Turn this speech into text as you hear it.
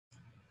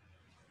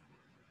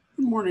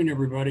Good morning,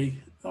 everybody.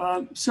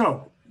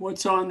 So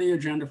what's on the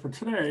agenda for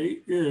today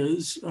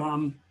is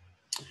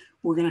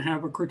we're going to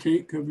have a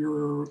critique of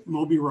your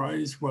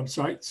Mobirise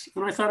websites.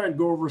 And I thought I'd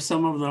go over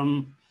some of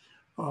them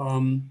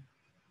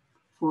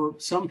for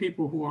some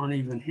people who aren't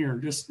even here,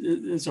 just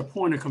as a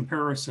point of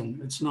comparison.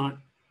 It's not,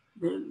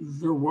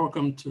 they're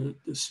welcome to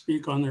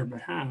speak on their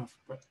behalf,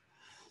 but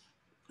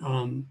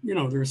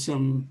there's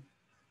some,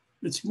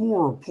 it's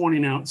more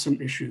pointing out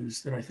some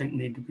issues that I think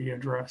need to be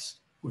addressed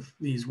with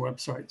these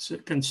websites.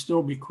 It can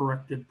still be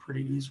corrected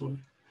pretty easily.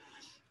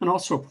 And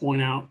also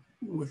point out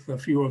with a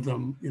few of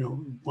them,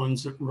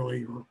 ones that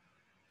really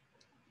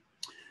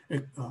are,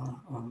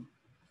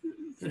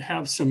 that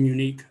have some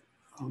unique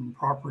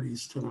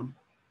properties to them.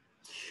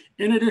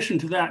 In addition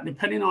to that,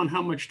 depending on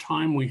how much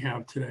time we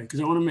have today,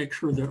 because I want to make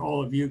sure that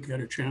all of you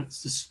get a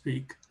chance to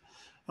speak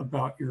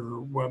about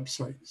your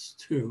websites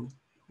too,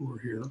 who are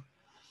here,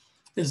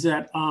 is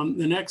that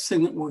the next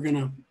thing that we're going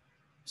to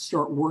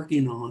start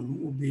working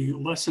on will be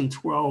lesson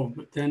 12,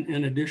 but then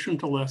in addition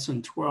to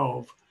lesson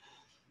 12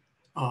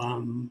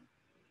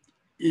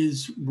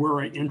 is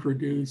where I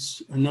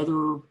introduce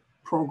another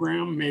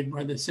program made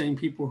by the same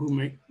people who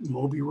make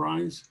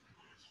Mobirise,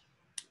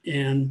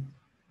 and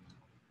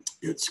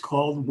it's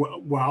called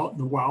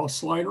the Wow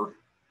Slider,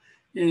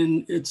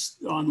 and it's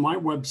on my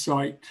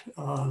website.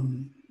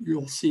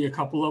 You'll see a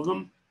couple of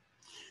them.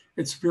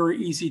 It's very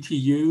easy to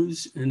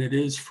use and it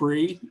is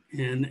free,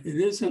 and it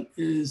isn't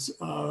as,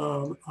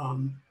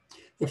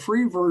 the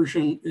free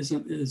version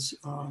isn't as,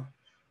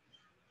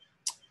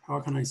 how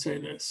can I say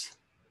this?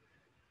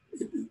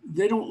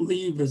 They don't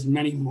leave as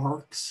many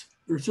marks.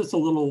 There's just a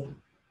little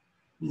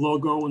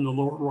logo in the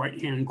lower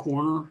right-hand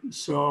corner.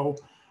 So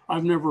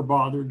I've never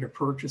bothered to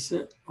purchase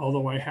it,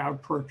 although I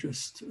have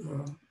purchased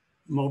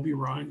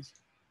Mobirise.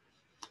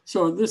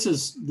 So this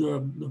is the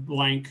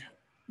blank,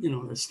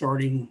 the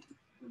starting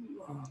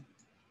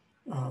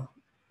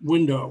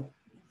window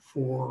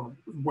for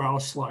Wow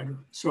Slider.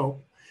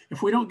 So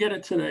if we don't get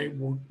it today,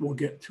 we'll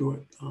get to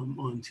it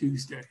on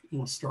Tuesday.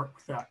 We'll start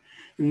with that.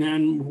 And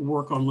then we'll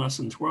work on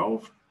lesson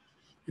 12.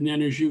 And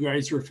then as you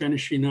guys are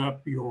finishing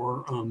up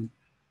your,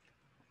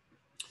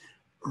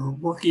 or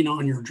working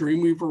on your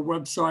Dreamweaver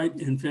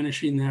website and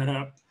finishing that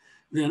up,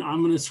 then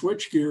I'm going to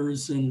switch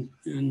gears and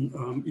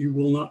you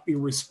will not be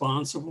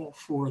responsible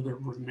for the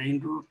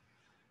remainder,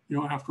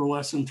 after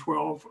lesson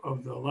 12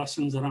 of the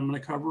lessons that I'm going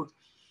to cover.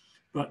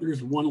 But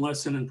there's one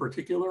lesson in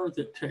particular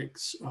that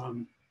takes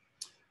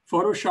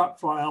Photoshop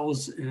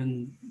files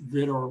and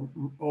that are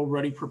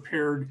already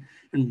prepared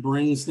and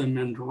brings them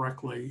in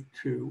directly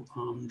to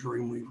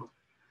Dreamweaver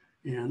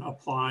and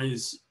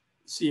applies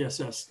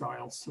CSS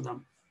styles to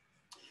them.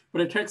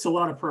 But it takes a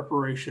lot of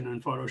preparation in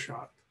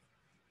Photoshop.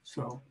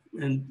 So,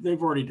 and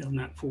they've already done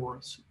that for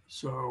us.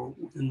 So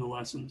in the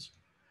lessons.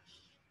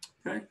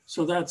 Okay,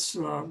 so that's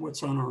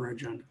what's on our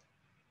agenda.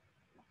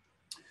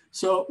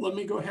 So let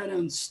me go ahead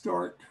and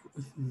start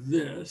with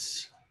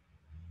this.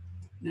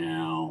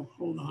 Now,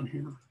 hold on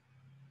here.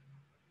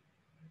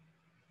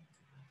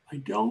 I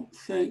don't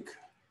think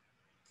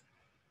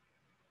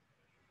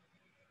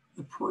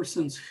the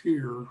person's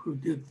here who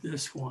did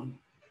this one,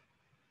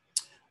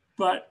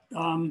 but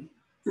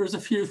there's a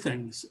few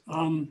things.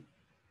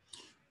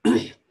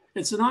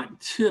 It's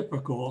not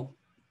typical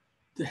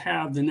to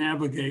have the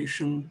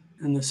navigation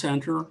in the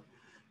center,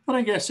 but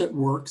I guess it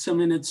works. I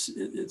mean,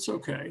 it's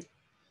okay.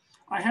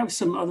 I have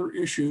some other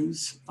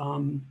issues.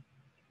 The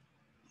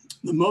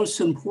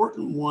most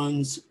important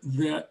ones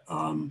that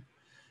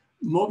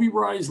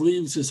Mobirise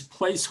leaves as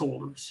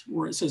placeholders,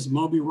 where it says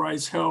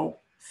Mobirise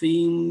help,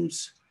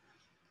 themes,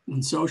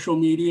 and social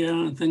media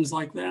and things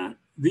like that.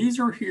 These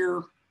are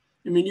here.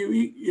 I mean,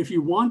 if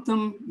you want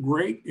them,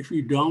 great. If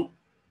you don't,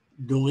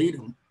 delete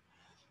them.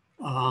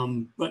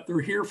 But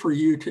they're here for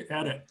you to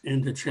edit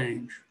and to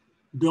change.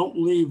 Don't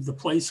leave the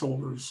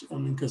placeholders. I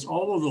mean, because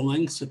all of the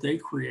links that they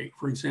create,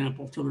 for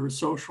example, to their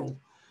social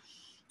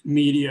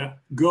media,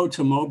 go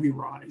to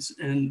Mobirise.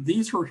 And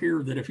these are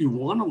here that if you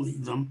want to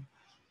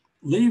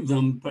leave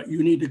them, but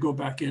you need to go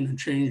back in and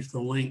change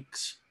the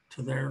links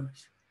to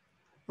theirs,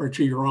 or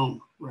to your own,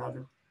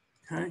 rather.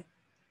 Okay.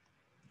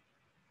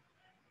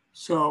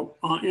 So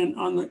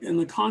in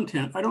the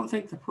content, I don't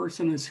think the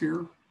person is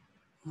here.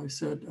 I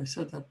said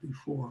that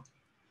before,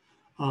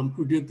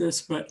 who did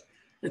this, but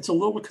it's a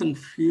little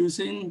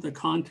confusing, the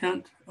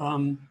content.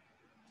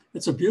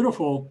 It's a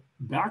beautiful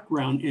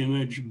background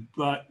image,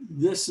 but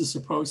this is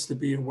supposed to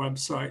be a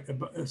website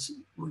about,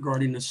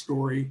 regarding the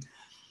story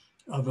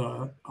of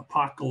a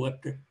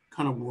apocalyptic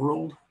kind of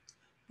world.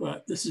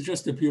 But this is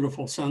just a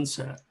beautiful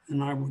sunset.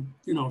 And I would,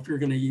 if you're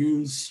going to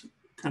use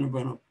kind of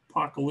an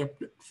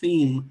apocalyptic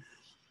theme,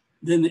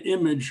 then the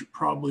image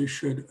probably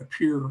should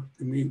appear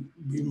to me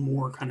be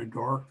more kind of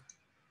dark.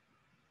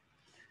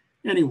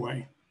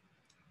 Anyway,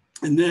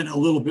 and then a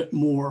little bit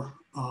more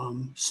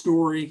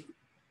story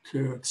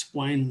to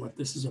explain what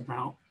this is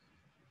about.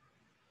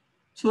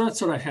 So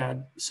that's what I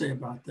had to say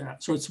about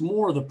that. So it's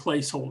more the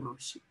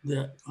placeholders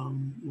that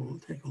we'll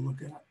take a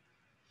look at.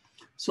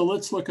 So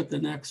let's look at the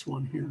next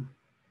one here.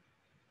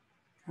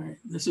 Okay,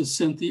 this is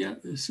Cynthia.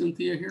 Is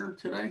Cynthia here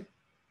today?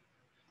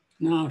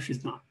 No,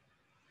 she's not.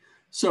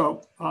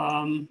 So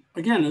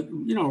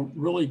again, you know,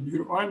 really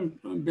beautiful. I'm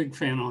a big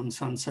fan on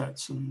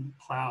sunsets and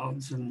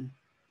clouds and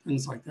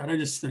things like that. I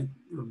just think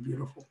they're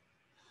beautiful.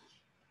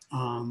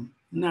 And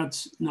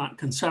that's not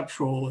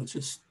conceptual. It's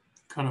just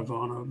kind of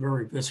on a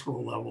very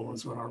visceral level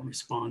is what I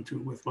respond to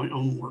with my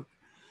own work.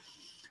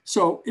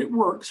 So it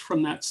works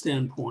from that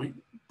standpoint,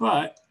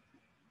 but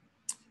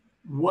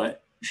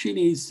what she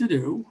needs to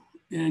do,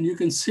 and you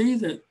can see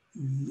that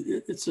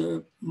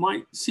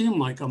might seem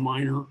like a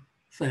minor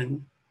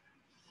thing,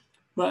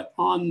 but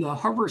on the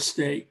hover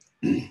state,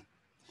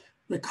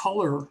 the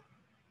color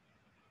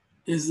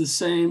is the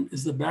same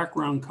as the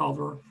background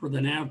color for the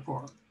nav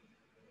bar.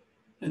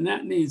 And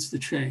that needs to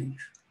change.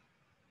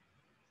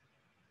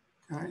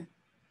 Okay.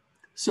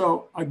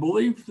 So I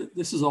believe that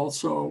this is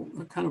also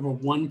a kind of a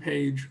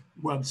one-page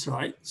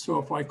website. So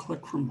if I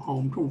click from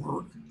home to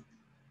work,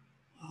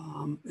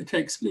 it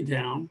takes me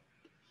down.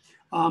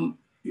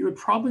 You would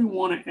probably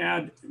want to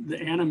add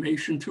the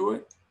animation to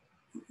it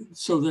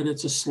so that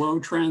it's a slow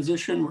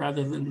transition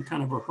rather than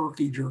kind of a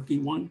herky-jerky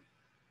one.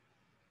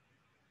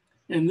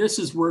 And this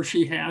is where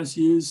she has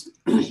used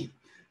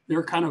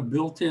their kind of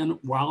built-in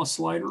wow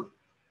slider.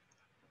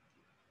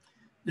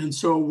 And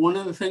so one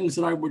of the things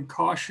that I would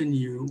caution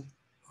you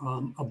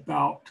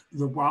about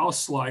the wow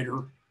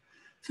slider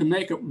to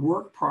make it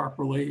work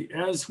properly,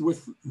 as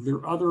with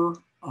their other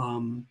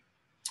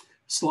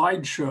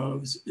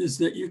slideshows, is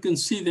that you can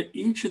see that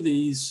each of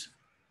these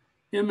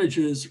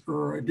images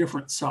are a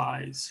different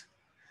size.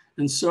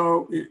 And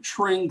so it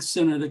shrinks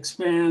and it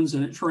expands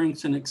and it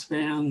shrinks and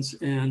expands.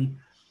 And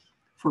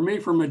for me,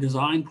 from a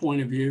design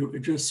point of view,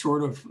 it just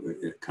sort of,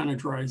 it kind of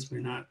drives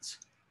me nuts.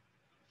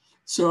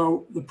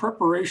 So the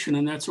preparation,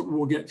 and that's what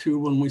we'll get to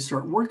when we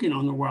start working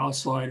on the wow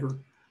slider,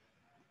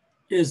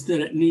 is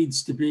that it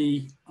needs to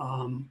be,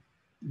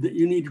 that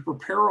you need to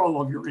prepare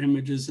all of your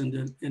images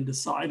and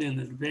decide in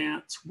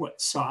advance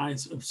what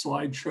size of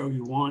slideshow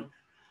you want.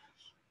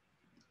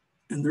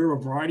 And there are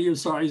a variety of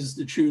sizes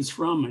to choose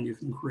from, and you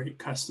can create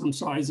custom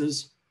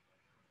sizes.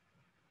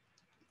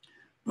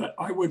 But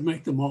I would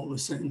make them all the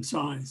same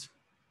size,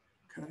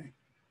 okay?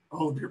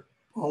 All of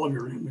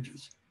your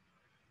images.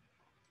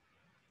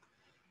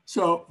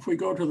 So if we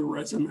go to the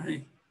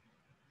resume,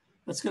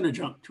 that's going to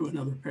jump to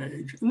another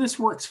page. And this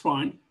works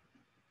fine,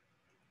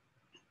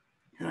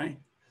 okay?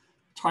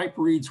 Type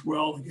reads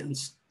well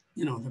against,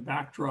 you know, the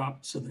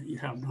backdrop so that you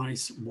have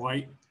nice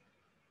white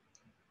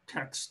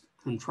text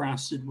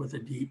contrasted with a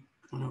deep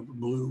kind of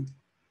blue.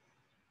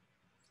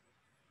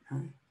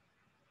 Okay.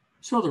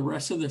 So the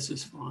rest of this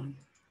is fine.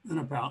 And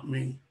about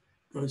me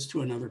goes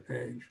to another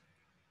page.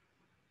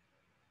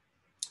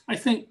 I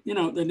think, you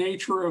know, the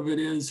nature of it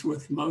is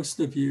with most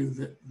of you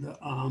that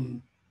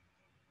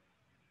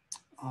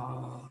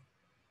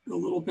a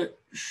little bit,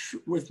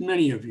 with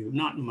many of you,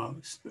 not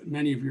most, but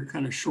many of you are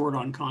kind of short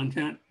on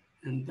content,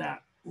 and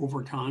that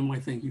over time, I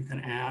think you can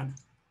add,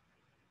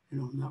 you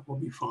know, and that will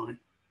be fine.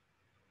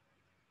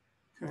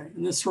 Okay,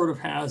 and this sort of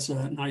has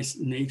a nice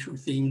nature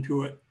theme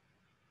to it.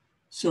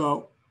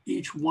 So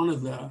each one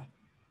of the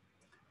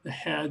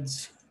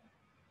heads,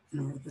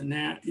 you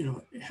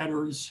know,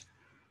 headers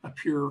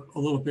appear a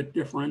little bit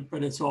different,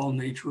 but it's all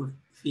nature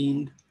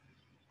themed.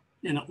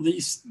 And at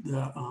least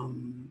the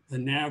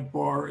nav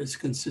bar is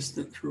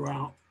consistent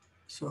throughout.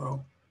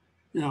 So,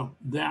 you know,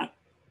 that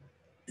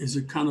is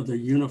a kind of the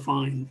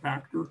unifying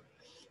factor.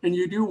 And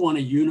you do want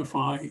to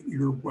unify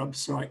your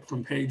website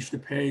from page to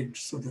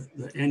page so that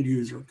the end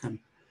user can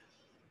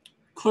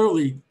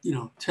clearly, you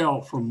know,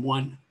 tell from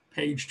one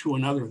page to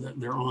another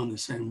that they're on the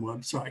same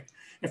website.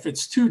 If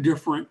it's too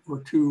different or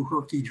too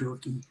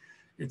herky-jerky,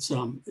 it's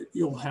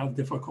you'll have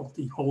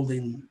difficulty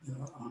holding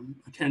the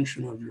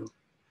attention of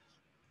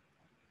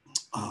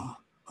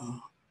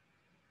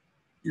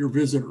your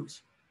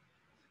visitors.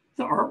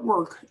 The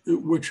artwork,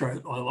 which I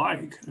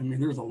like, I mean,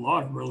 there's a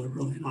lot of really,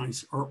 really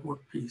nice artwork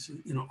pieces,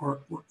 you know,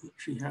 artwork that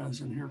she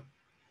has in here.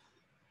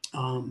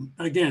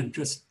 Again,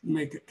 just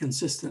make it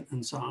consistent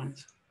in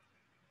size.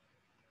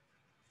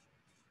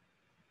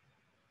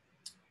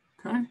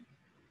 Okay,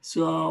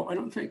 so I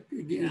don't think,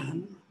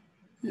 again,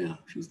 yeah,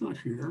 she's not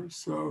here.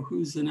 So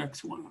who's the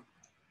next one?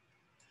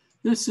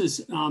 This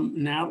is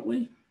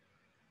Natalie.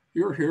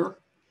 You're here.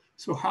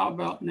 So how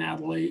about,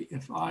 Natalie,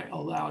 if I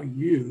allow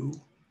you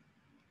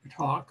to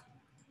talk?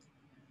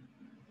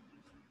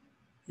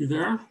 You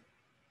there?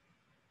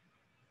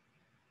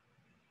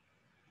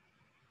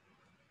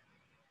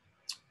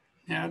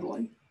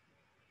 Natalie?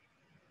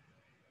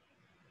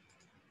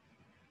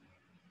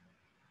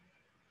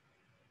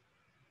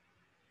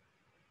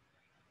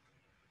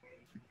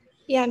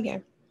 Yeah, I'm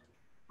here.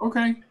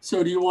 Okay,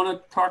 so do you want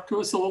to talk to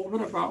us a little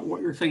bit about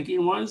what your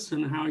thinking was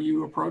and how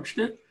you approached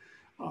it?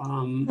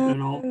 And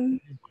I'll give my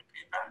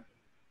feedback.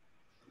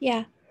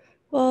 Yeah.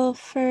 Well,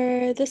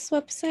 for this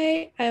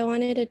website, I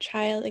wanted to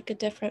try like a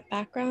different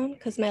background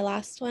because my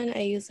last one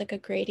I used like a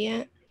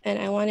gradient and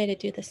I wanted to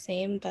do the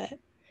same, but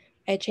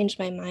I changed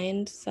my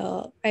mind.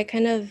 So I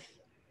kind of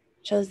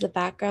chose the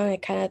background, I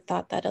kind of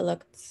thought that it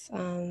looked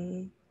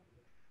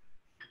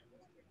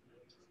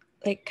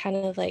like kind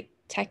of like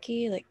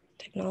techie, like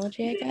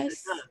technology, I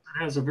guess. It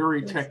has a very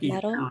It was techie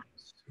metal.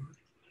 appearance.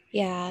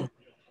 Yeah.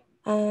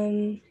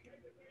 Um,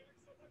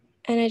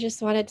 and I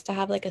just wanted to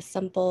have like a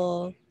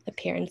simple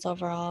appearance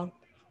overall.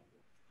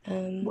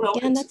 Well,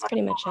 Yeah, and that's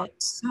pretty much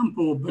it.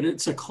 simple, but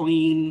it's a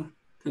clean,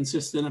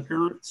 consistent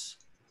appearance.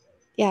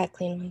 Yeah,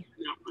 clean one.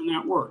 Yeah, and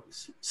that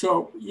works.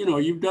 So, you know,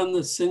 you've done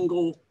the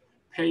single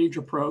page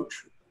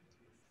approach,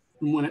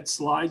 and when it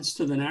slides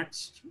to the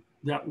next,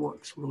 that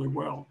works really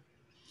well.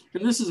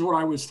 And this is what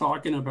I was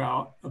talking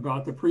about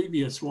the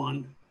previous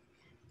one,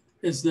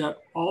 is that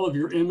all of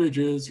your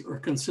images are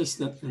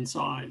consistent in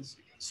size,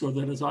 so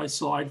that as I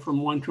slide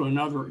from one to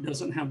another, it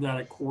doesn't have that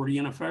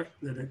accordion effect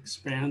that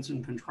expands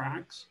and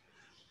contracts.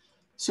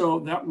 So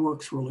that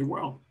works really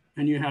well.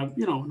 And you have,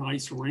 you know, a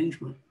nice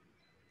arrangement.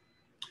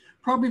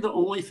 Probably the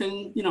only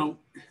thing, you know,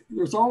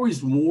 there's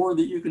always more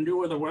that you can do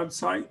with a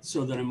website,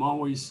 so that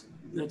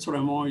that's what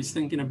I'm always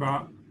thinking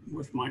about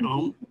with my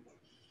own.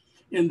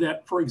 In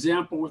that, for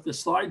example, with the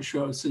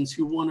slideshow, since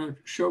you want to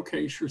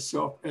showcase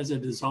yourself as a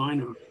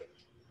designer,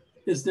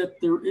 is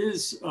that there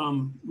is,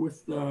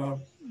 with the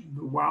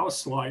wow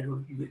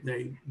slider that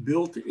they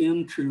built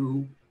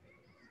into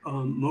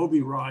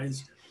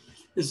Mobirise,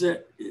 is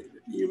that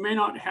you may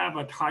not have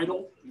a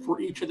title for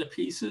each of the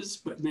pieces,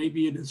 but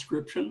maybe a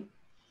description.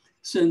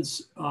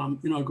 Since, you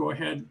know, go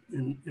ahead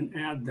and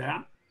add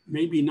that.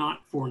 Maybe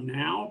not for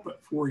now,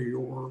 but for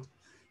your,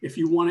 if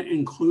you want to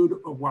include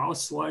a wow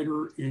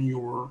slider in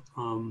your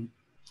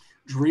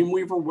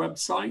Dreamweaver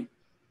website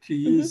to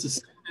use the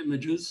same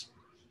images,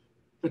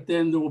 but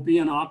then there will be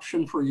an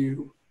option for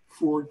you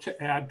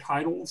to add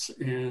titles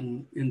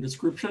and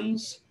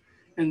descriptions.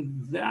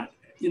 And that,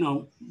 you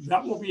know,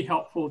 that will be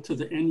helpful to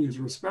the end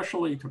user,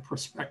 especially to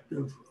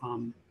prospective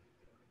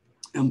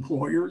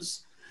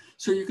employers.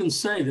 So you can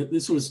say that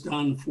this was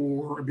done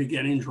for a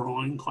beginning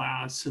drawing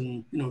class,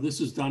 and, you know, this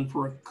is done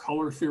for a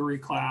color theory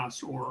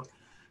class, or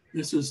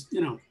this is,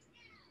 you know,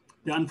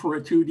 done for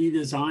a 2D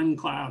design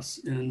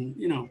class. And,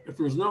 you know, if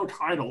there's no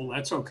title,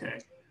 that's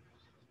okay.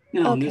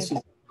 You know, and this is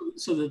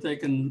so that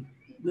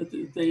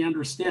they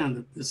understand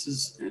that this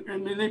is, I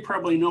mean, they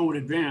probably know in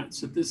advance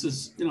that this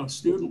is, you know,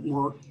 student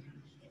work.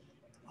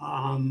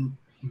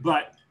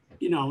 But,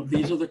 you know,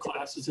 these are the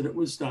classes that it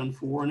was done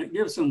for, and it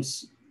gives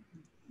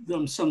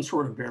them some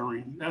sort of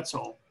bearing. That's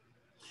all.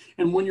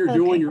 And when you're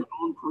doing your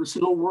own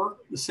personal work,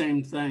 the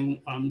same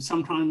thing.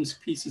 Sometimes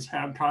pieces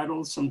have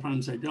titles,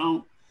 sometimes they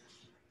don't.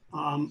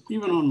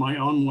 Even on my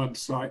own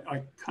website,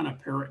 I kind of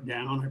pare it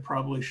down. I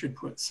probably should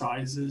put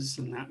sizes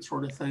and that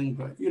sort of thing,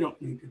 but you don't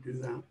need to do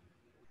that.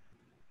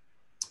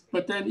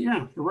 But then,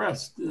 yeah, the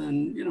rest,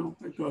 then, you know,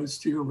 it goes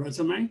to your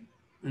resume,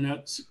 and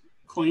that's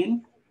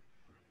clean,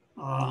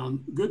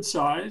 good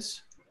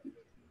size.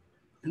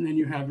 And then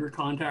you have your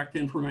contact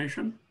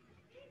information.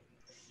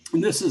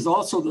 And this is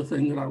also the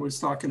thing that I was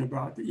talking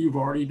about that you've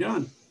already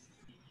done,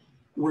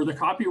 where the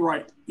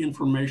copyright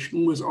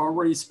information was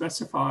already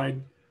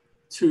specified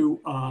to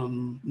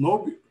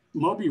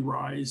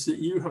Mobirise, that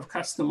you have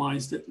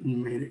customized it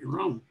and made it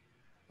your own.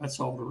 That's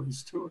all there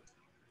is to it.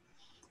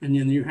 And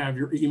then you have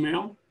your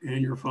email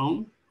and your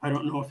phone. I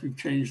don't know if you've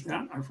changed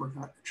that. I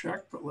forgot to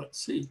check, but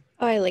let's see.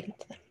 Oh, I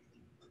linked them.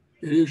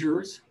 It is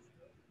yours?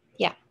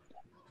 Yeah.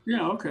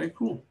 Yeah, okay,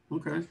 cool.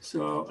 Okay,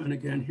 so, and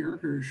again,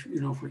 here's,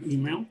 you know, for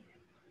email.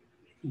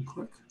 And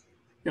click.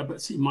 Yeah,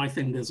 but see, my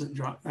thing doesn't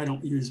drop. I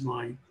don't use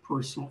my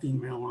personal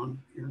email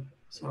on here.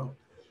 So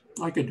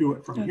I could do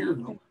it from here,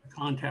 though,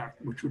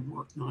 contact, which would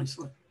work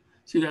nicely.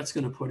 See, that's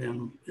going to put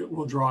in, it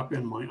will drop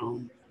in my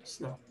own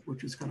stuff,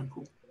 which is kind of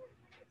cool.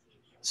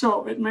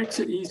 So it makes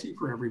it easy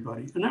for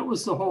everybody. And that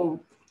was the whole,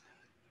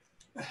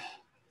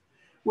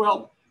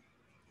 well,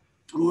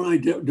 when I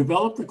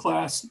developed the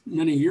class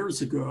many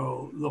years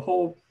ago, the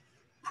whole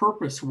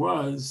purpose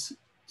was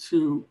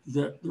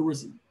that there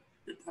was,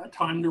 at that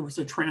time, there was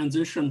a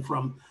transition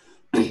from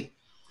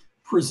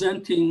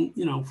presenting,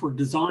 you know, for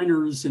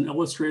designers and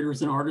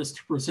illustrators and artists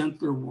to present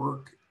their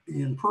work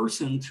in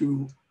person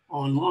to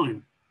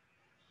online.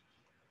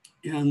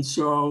 And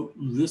so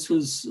this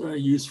was a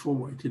useful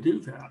way to do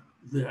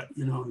that,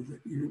 you know, that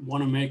you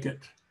want to make it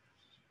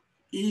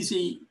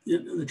easy,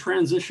 the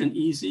transition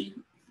easy,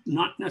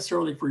 not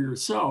necessarily for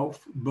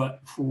yourself,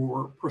 but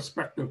for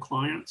prospective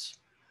clients,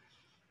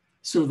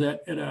 so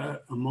that at a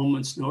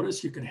moment's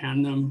notice, you could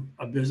hand them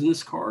a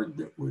business card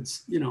that would,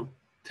 you know,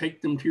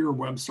 take them to your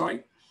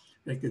website.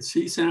 They could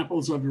see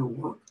samples of your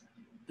work.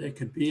 They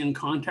could be in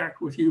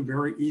contact with you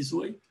very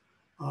easily.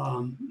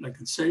 They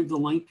could save the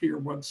link to your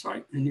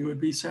website, and you would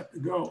be set to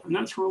go. And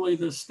that's really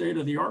the state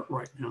of the art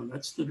right now.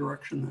 That's the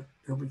direction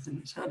that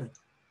everything is headed.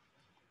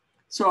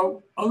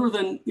 So other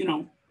than, you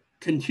know,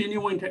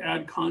 continuing to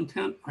add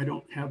content, I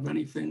don't have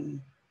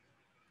anything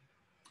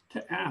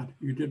to add.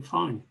 You did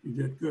fine. You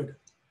did good.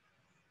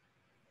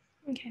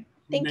 Okay,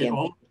 thank you. Made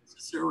all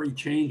necessary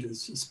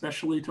changes,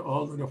 especially to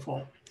all the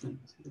default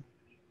things.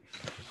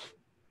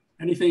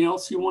 Anything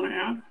else you want to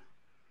add?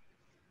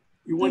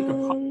 You went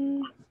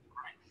to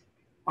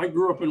I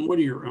grew up in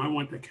Whittier and I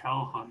went to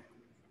Cal High.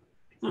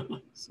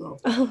 So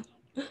Oh,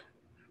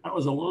 that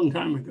was a long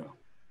time ago.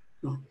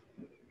 So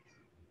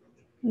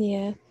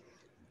yeah.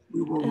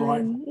 we were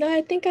right. No,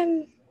 I think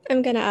I'm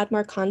gonna add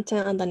more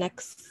content on the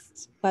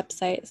next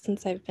website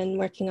since I've been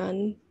working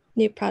on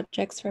new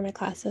projects for my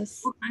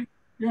classes. Okay.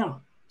 Yeah.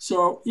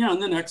 So yeah,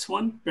 and the next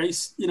one,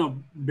 base,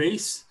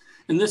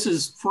 and this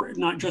is for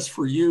not just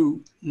for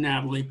you,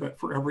 Natalie, but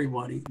for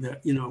everybody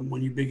that,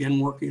 when you begin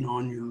working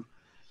on your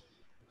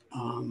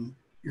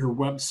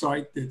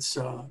website that's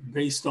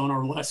based on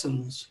our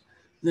lessons,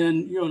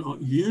 then,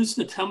 use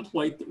the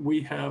template that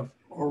we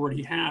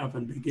already have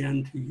and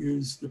begin to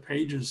use the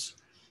pages,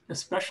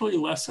 especially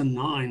lesson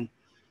 9,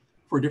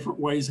 for different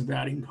ways of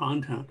adding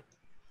content.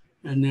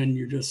 And then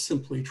you just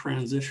simply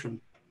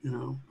transition,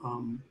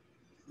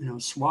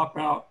 swap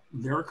out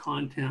their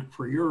content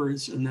for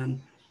yours and then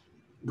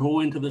go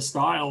into the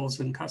styles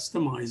and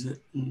customize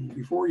it. And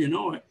before you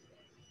know it,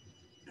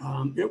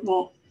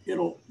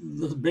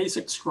 the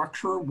basic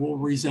structure will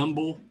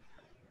resemble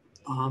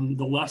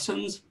the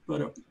lessons,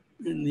 but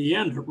in the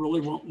end, it really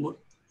won't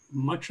look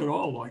much at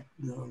all like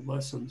the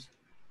lessons.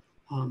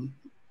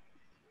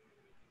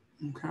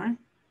 Okay,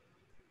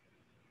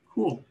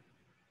 cool.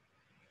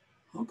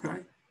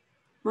 Okay,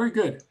 very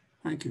good.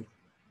 Thank you.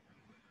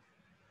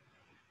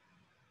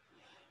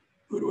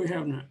 Who do we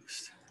have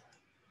next?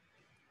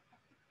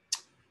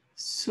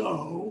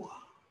 So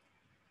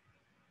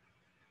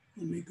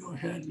let me go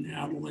ahead,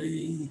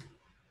 Natalie.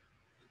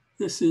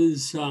 This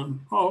is,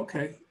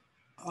 okay.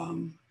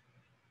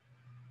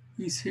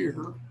 He's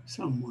here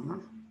somewhere.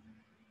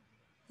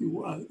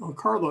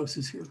 Carlos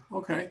is here.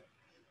 Okay.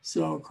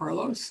 So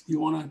Carlos, do you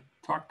want to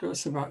talk to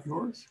us about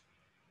yours?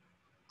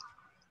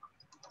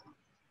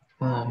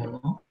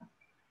 Hello.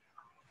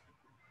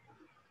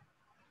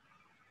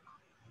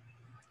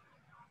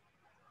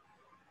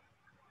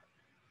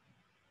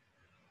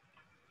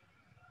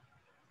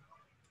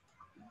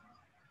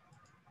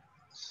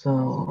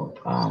 So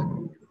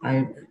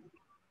I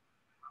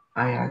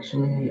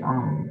actually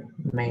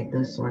made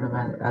this sort of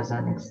as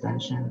an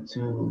extension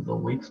to the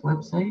Wix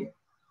website.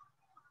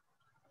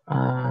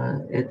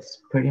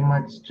 It's pretty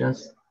much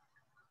just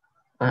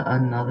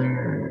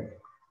another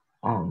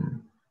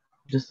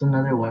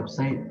another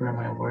website for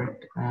my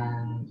work,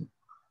 and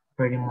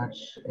pretty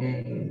much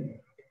in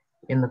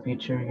the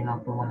future,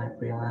 for when I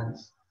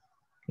freelance,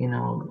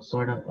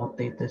 sort of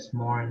update this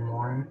more and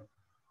more.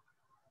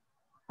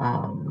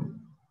 Um,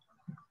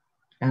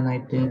 and I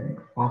did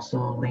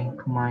also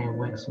link my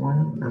Wix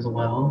one as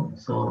well,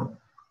 so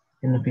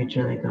in the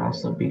future they could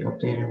also be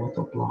updated with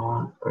a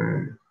blog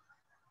or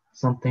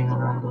something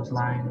along those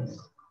lines.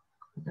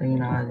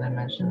 As I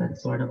mentioned,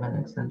 it's sort of an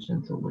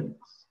extension to Wix.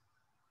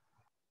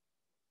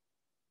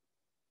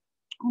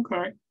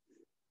 Okay.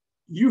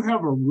 You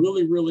have a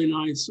really, really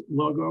nice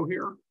logo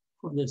here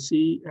for the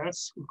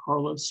CS for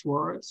Carlos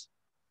Suarez.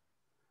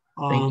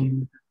 Thank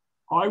you.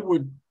 I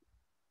would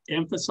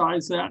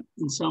emphasize that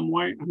in some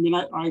way. I mean,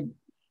 I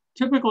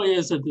typically,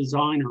 as a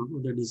designer,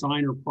 or the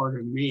designer part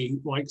of me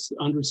likes the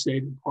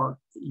understated part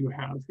that you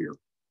have here.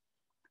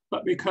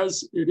 But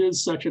because it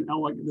is such an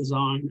elegant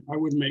design, I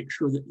would make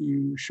sure that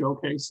you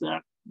showcase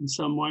that in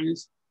some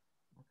ways.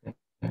 Okay.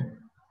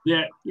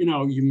 That,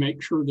 you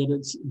make sure that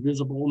it's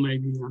visible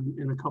maybe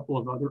in a couple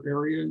of other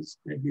areas,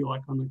 maybe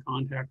like on the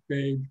contact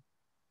page.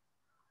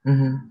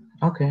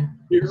 Okay.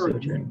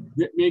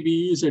 Maybe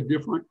use a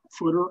different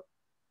footer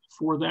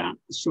for that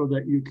so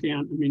that you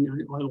can,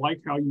 I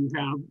like how you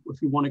have,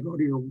 if you want to go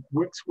to your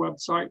Wix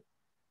website,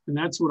 and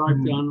that's what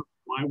I've done on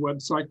my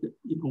website, that,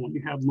 when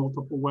you have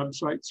multiple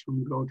websites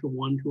from go to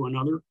one to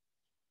another,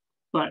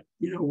 but,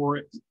 where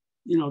it,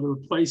 there are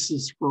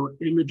places for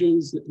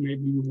images that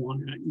maybe you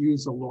want to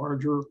use a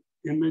larger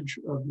image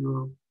of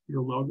your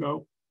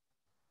logo.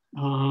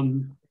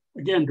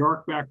 Again,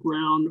 dark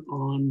background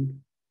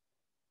on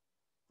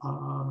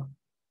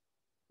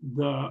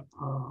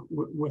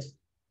with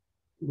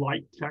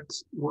light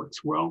text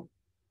works well.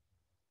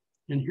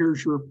 And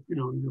here's your,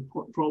 your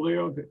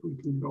portfolio that we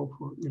can go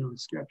for,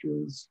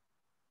 sketches.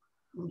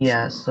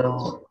 Yeah,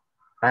 so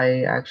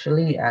I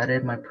actually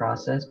added my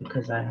process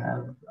because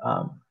I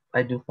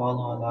do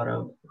follow a lot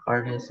of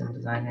artists and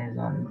designers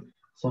on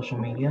social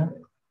media.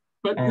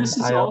 But and this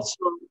is also,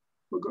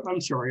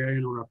 I'm sorry, I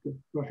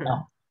interrupted. Go ahead.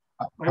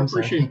 I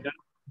appreciate that.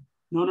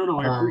 No,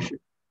 I appreciate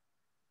it.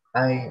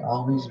 I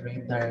always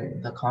read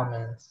the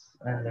comments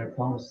and their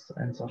posts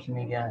on social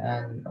media,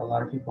 and a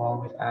lot of people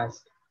always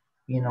ask,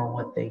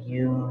 what they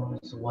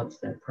use, what's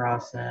their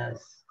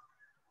process.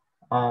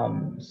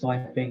 So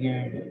I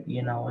figured, it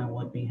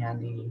would be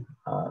handy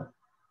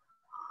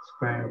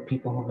for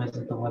people who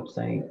visit the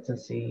website to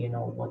see,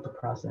 what the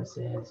process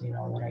is,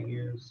 what I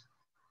use,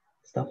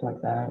 stuff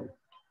like that.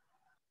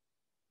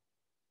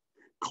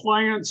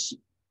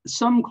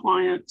 Some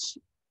clients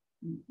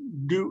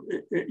do,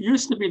 it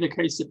used to be the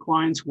case that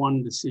clients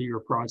wanted to see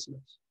your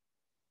process.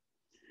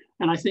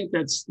 And I think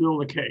that's still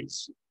the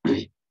case.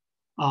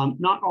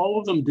 Not all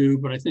of them do,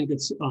 but I think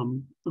it's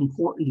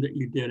important that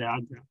you did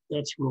add that.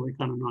 That's really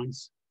kind of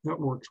nice. That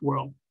works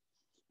well.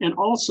 And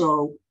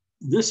also,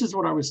 this is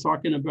what I was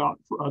talking about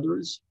for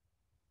others,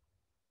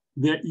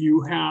 that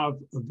you have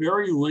a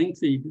very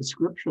lengthy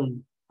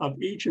description of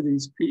each of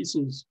these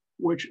pieces,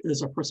 which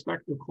is a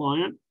prospective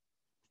client,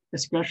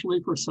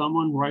 especially for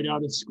someone right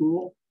out of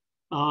school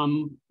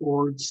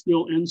or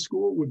still in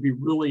school, would be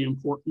really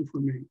important for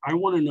me. I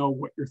want to know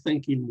what you're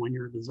thinking when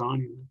you're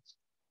designing this.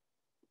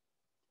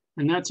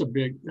 And that's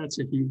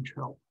a huge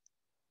help.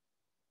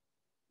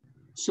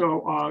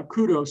 So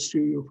kudos to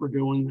you for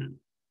doing that.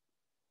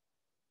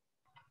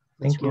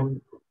 That's Thank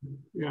you.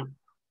 Yeah.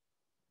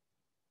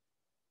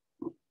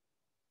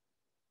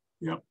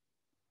 Yep.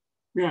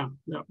 Yeah,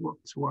 that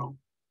works well.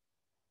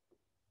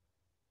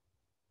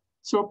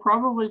 So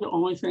probably the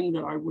only thing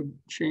that I would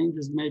change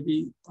is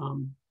maybe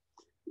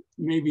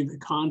the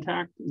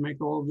contact,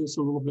 make all of this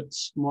a little bit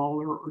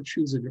smaller, or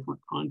choose a different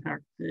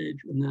contact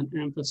page, and then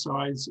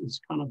emphasize as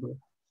kind of a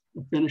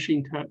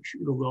finishing touch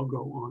your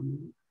logo on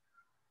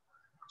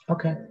it.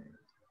 Okay.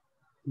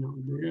 Yeah.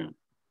 All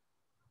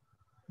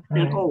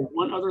And right. oh,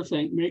 one other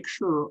thing, make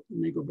sure, let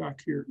me go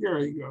back here. There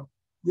you go.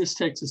 This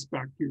takes us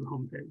back to your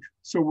homepage.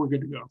 So we're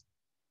good to go.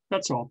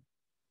 That's all.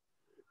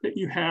 That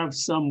you have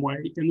some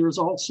way. And there's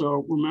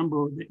also,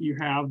 remember that you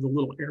have the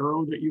little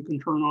arrow that you can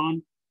turn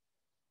on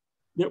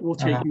that will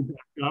take you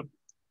back up.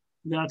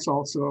 That's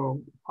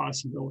also a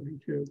possibility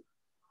too.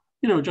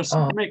 You know, just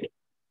make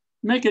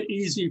it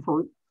easy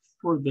for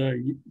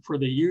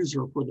the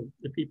user, for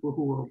the people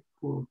who are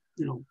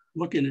you know,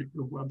 looking at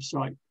your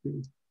website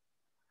to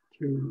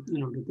you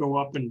know, to go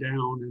up and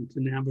down and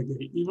to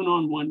navigate, even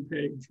on one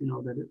page, you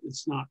know, that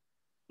it's not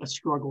a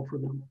struggle for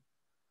them.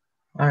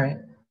 All right,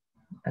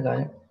 I got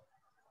it.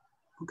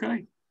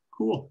 Okay,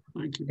 cool,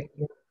 thank you. Thank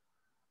you.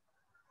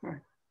 Okay,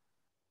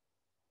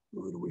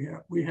 what do we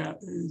have? We have,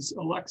 is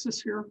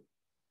Alexis here?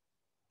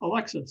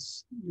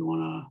 Alexis, you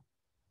wanna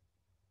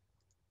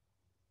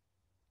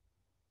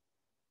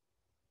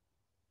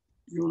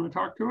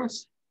talk to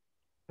us?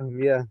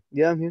 Yeah,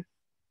 I'm here.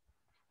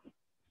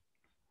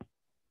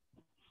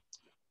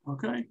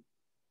 Okay,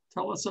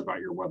 tell us about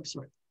your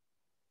website.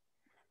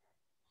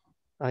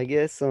 I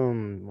guess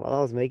while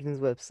I was making this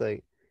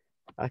website,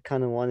 I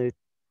kind of wanted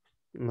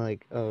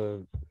like I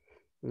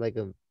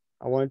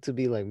wanted to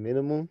be like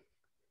minimal,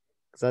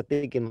 because I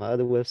think in my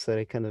other website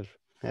I kind of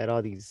had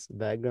all these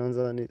backgrounds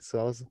on it.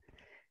 So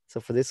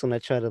for this one I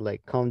try to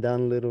like calm down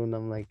a little, and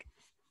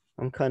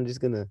I'm kind of just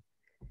gonna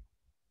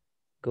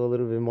go a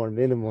little bit more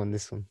minimal on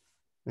this one.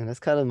 And that's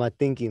kind of my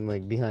thinking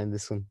like behind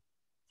this one.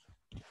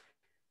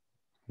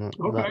 Not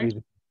Okay.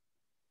 really.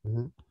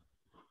 Mm-hmm.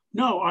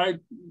 No,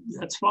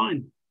 that's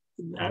fine.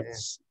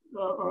 That's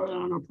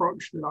an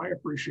approach that I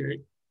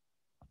appreciate.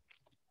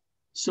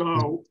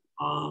 So,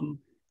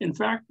 in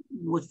fact,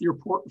 with your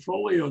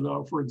portfolio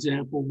though, for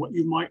example, what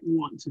you might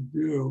want to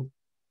do,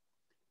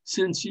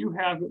 since you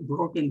have it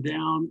broken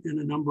down in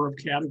a number of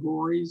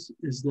categories,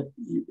 is that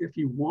if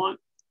you want,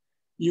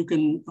 you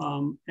can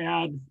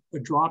add a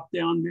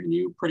drop-down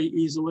menu pretty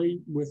easily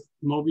with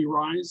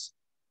Mobirise.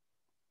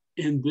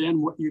 And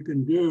then what you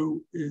can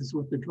do is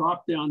with the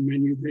drop-down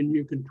menu, then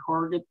you can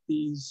target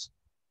these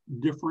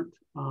different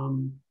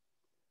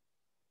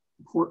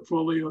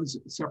portfolios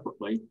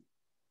separately.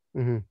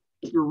 Mm-hmm.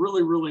 They're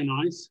really, really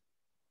nice.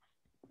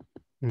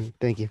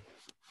 Thank you.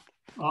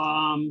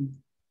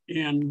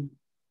 And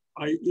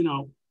I, you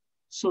know,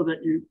 so that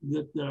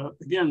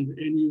again,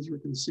 the end user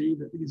can see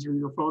that these are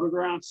your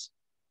photographs,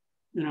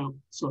 you know,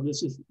 so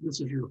this is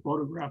your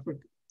photographic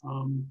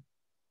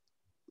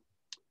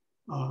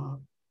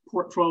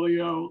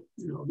portfolio,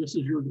 you know, this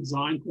is your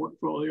design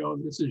portfolio,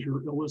 this is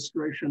your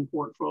illustration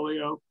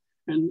portfolio,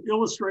 and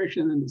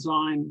illustration and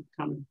design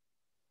kind of,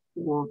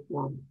 or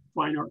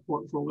fine art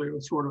portfolio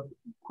sort of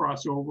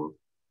cross over,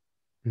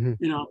 you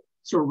know,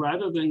 so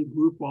rather than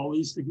group all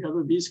these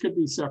together, these could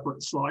be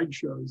separate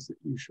slideshows that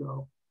you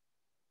show.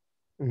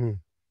 And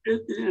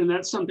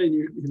that's something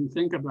you can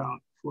think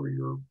about for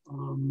your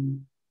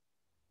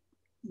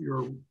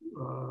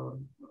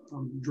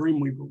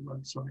Dreamweaver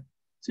website.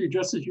 See,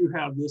 just as you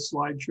have this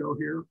slideshow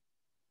here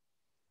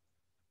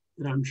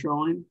that I'm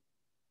showing,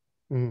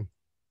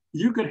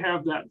 you could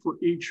have that for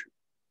each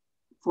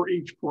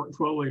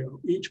portfolio.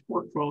 Each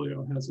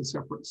portfolio has a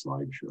separate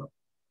slideshow,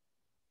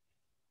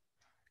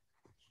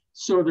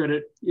 so that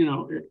it, you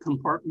know, it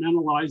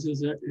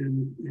compartmentalizes it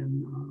and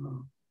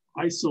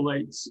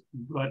isolates,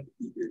 but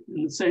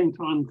in the same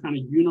time kind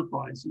of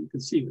unifies. You can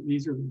see that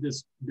these are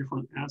the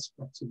different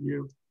aspects of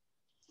you.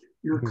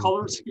 Your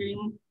color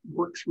scheme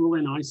works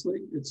really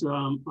nicely. It's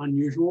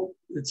unusual.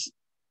 It's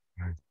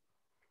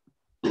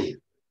and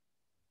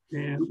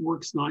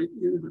works nice.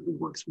 It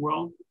works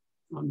well.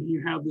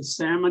 You have the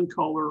salmon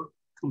color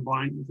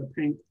combined with the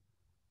pink,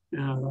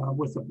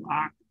 with the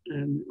black,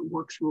 and it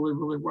works really,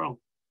 really well.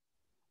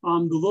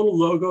 The little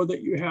logo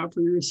that you have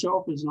for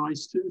yourself is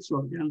nice too.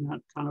 So again,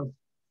 that kind of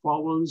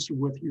follows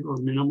with your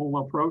minimal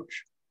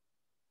approach,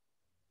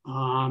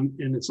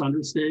 and it's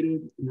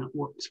understated, and that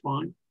works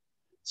fine.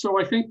 So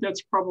I think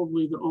that's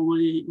probably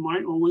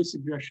my only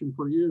suggestion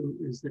for you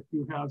is that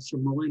you have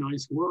some really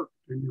nice work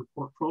in your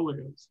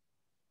portfolios.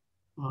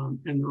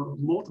 And there are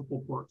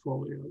multiple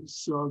portfolios.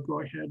 So go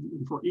ahead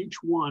and for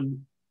each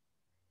one,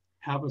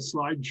 have a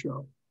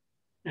slideshow.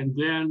 And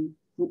then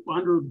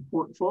under the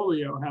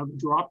portfolio, have a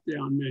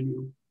drop-down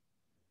menu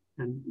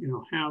and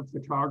have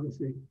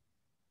photography,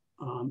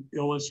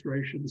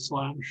 illustration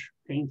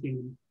 /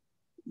 painting,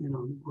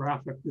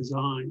 graphic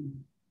design,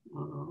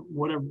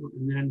 whatever.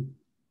 And then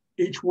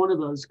each one of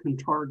those can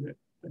target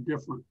a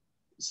different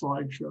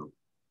slideshow.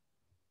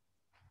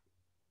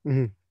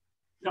 Mm-hmm.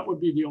 That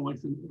would be the only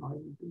thing that I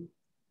would do.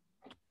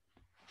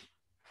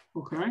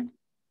 Okay.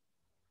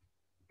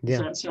 Yeah. Does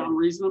that sound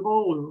reasonable?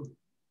 Or?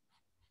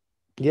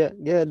 Yeah,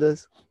 it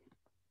does.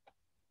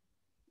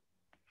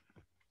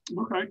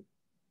 Okay.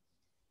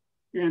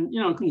 And,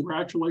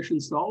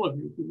 congratulations to all of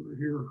you who are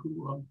here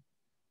who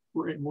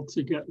were able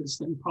to get this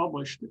thing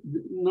published.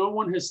 No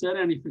one has said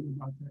anything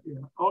about that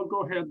yet. I'll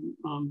go ahead,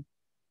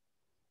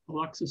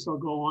 Alexis, I'll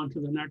go on to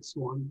the next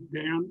one.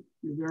 Dan,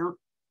 you there?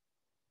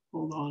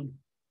 Hold on.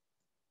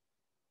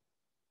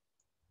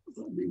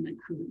 Let me make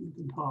sure that you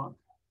can talk.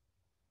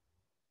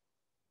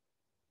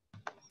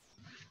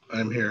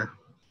 I'm here.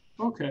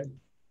 Okay.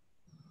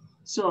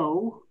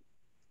 So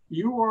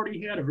you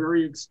already had a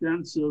very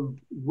extensive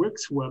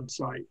Wix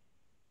website.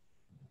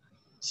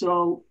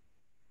 So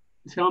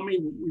tell me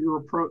your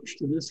approach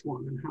to this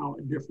one and how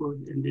it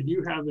differed. And did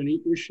you have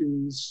any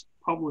issues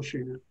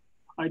publishing it?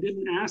 I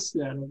didn't ask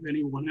that of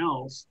anyone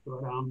else,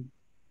 but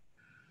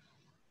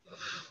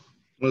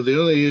well, the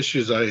only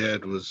issues I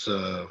had was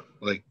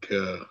like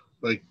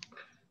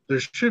there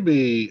should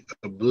be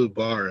a blue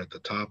bar at the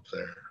top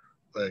there.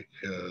 Like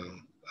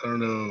I don't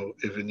know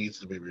if it needs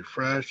to be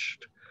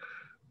refreshed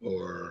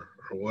or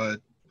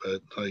what,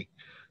 but like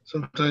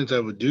sometimes I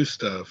would do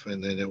stuff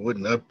and then it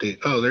wouldn't update.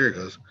 Oh, there it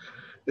goes.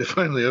 It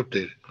finally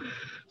updated.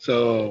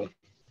 So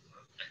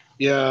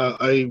yeah,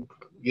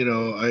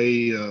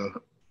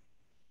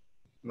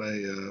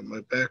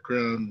 my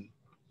background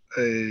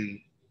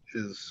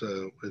is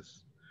with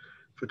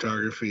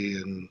photography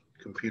and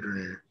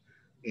computer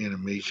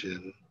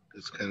animation.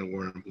 Is kind of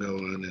where I'm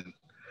going,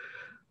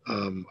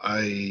 and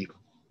I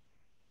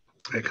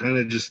kind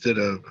of just did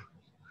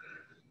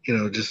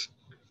just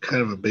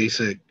kind of a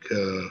basic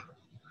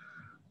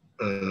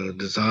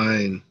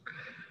design,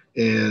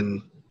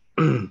 and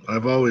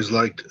I've always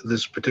liked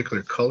this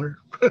particular color.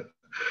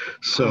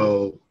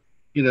 So,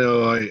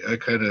 I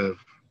kind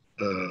of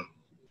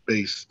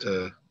based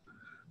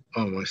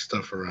all my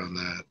stuff around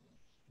that.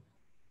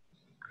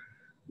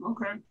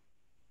 okay.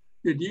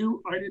 I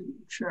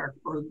didn't check,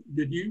 or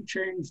did you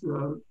change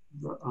the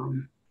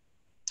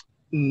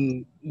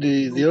The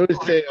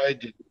only thing I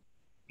did,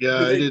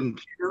 I didn't.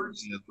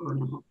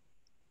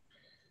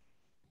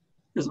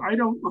 Because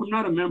I'm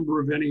not a member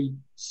of any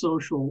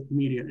social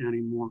media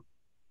anymore.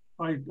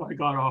 I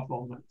got off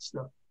all that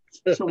stuff.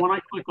 So when I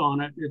click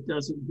on it, it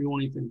doesn't do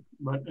anything.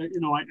 But I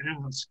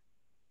ask,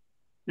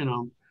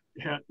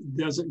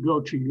 does it go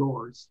to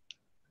yours?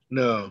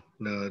 No,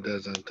 it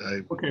doesn't.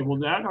 Okay, well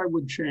that I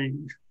would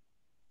change.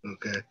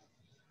 Okay.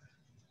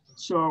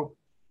 So,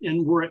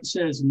 and where it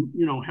says,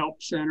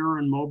 help center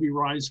and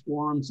Mobirise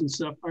forums and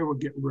stuff, I would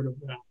get rid of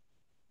that.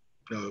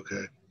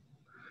 Okay.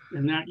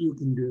 And that you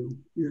can do.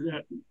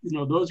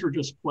 Those are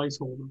just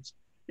placeholders.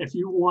 If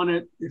you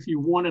wanted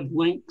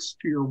links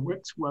to your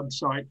Wix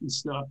website and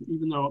stuff,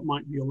 even though it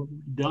might be a little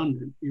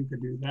redundant, you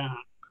could do that.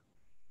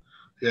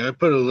 Yeah, I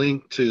put a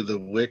link to the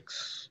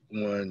Wix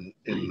one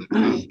in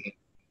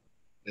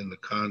the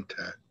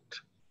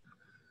contact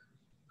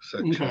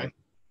section. Okay.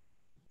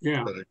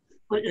 Yeah.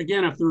 But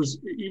again,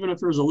 even if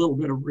there's a little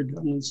bit of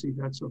redundancy,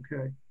 that's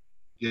okay.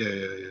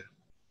 Yeah.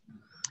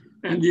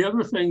 And the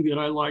other thing that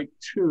I like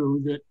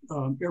too, that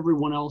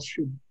everyone else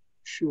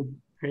should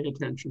pay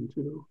attention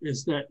to,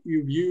 is that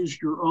you've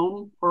used your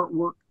own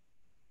artwork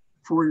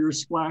for your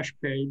splash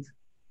page.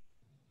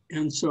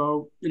 And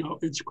so,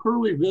 it's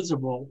clearly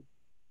visible.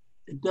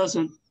 It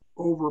doesn't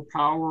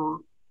overpower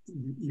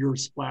your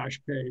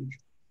splash page.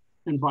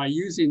 And by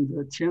using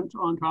the tint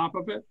on top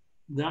of it,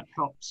 that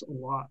helps a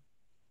lot.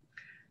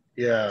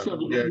 Yeah. So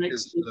it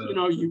makes,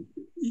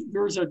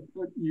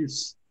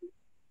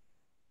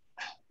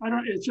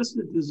 it's just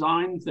a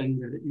design thing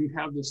that you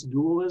have this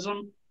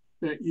dualism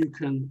that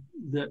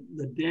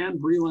the Dan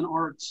Breland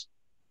arts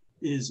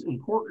is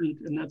important,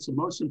 and that's the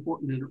most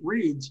important, and it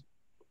reads,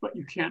 but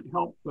you can't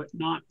help but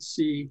not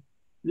see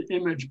the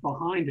image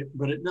behind it,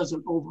 but it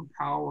doesn't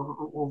overpower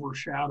or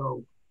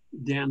overshadow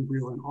Dan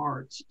Breland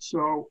arts.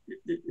 So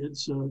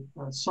it's a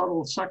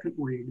subtle second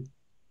read,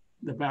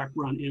 the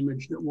background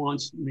image that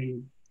wants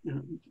me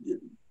to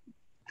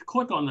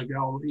click on the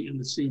gallery and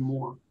to see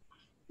more.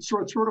 So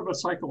it's sort of a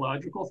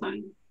psychological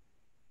thing.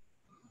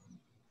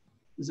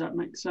 Does that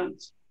make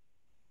sense?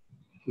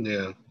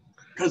 Yeah.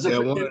 Because I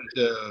wanted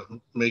to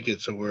make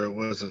it so where it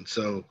wasn't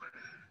so,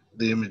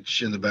 the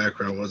image in the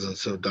background wasn't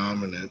so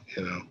dominant,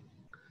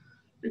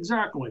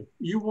 Exactly.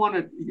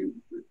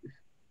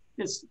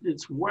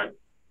 It's what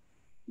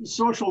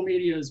social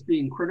media is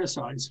being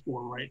criticized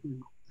for right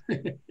now.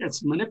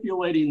 It's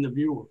manipulating the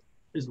viewer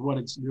is what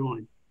it's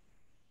doing.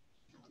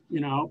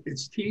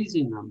 It's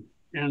teasing them.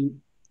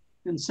 And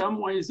in some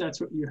ways, that's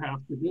what you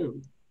have to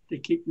do to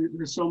keep,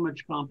 there's so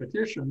much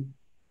competition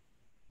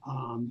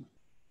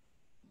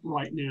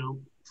right now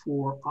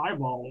for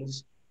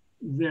eyeballs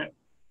that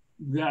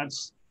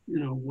that's, you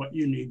know, what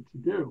you need to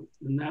do.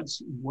 And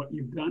that's what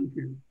you've done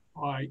here.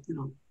 You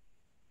know,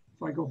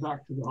 if I go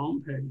back to the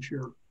home page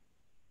here,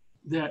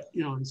 that,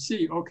 you know, and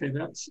see, okay,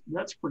 that's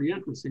pretty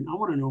interesting. I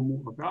want to know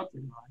more about the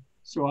guy.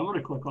 So I'm going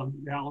to click on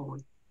the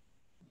gallery.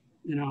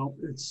 You know,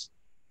 it's,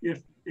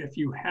 if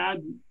you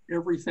had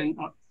everything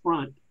up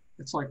front,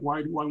 it's like,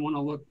 why do I want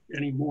to look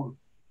anymore?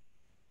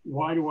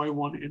 Why do I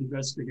want to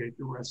investigate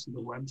the rest of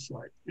the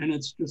website? And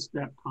it's just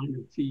that kind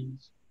of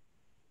tease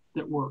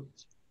that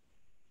works.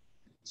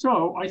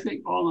 So I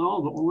think all in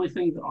all, the only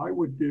thing that I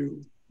would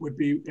do would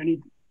be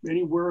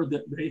anywhere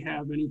that they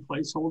have any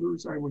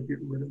placeholders, I would get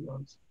rid of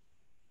those.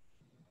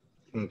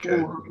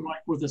 Okay. Or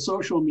like with the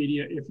social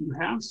media, if you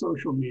have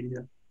social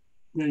media,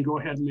 then go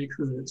ahead and make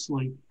sure that it's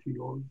linked to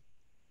yours.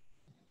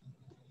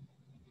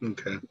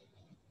 Okay.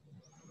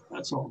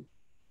 That's all.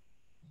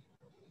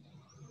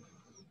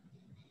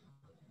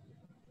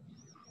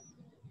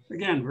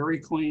 Again, very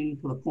clean,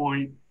 to the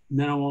point,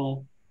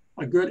 minimal,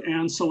 a good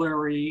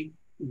ancillary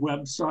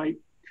website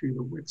to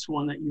the Wix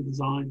one that you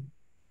designed.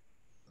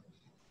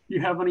 Do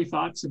you have any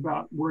thoughts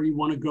about where you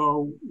want to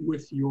go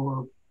with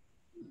the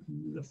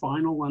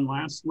final and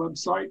last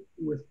website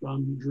with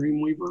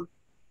Dreamweaver?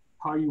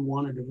 How you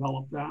want to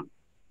develop that?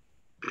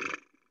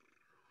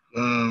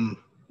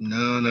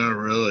 No, not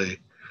really.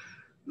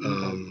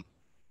 Okay.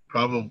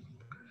 Probably,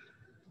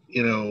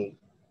 you know,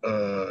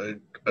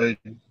 I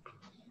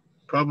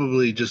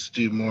probably just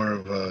do more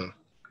of a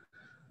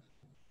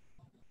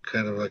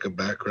kind of like a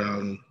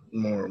background,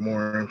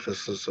 more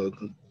emphasis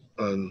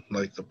on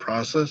like the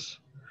process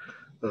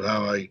of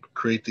how I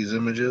create these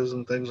images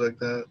and things like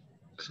that.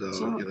 So,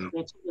 you know,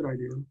 that's a good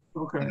idea.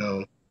 Okay. you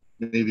know,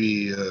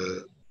 maybe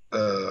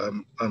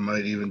I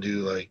might even do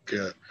like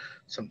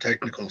some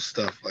technical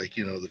stuff, like,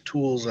 you know, the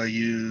tools I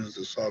use,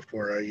 the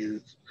software I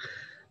use,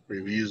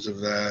 reviews of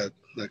that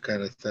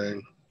kind of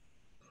thing.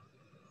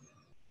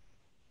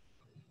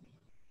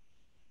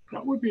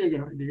 That would be a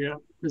good idea,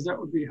 because that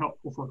would be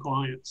helpful for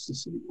clients to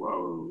see,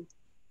 whoa.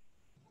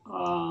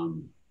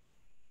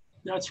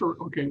 That's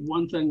okay,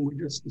 one thing we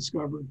just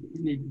discovered that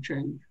you need to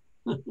change.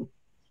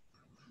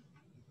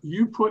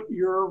 You put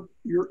your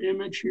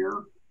image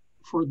here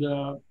for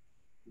the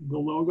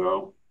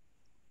logo,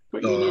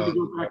 but you need to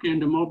go back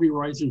into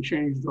Mobirise and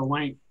change the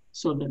link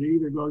so that it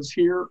either goes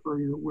here or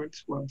your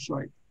Wix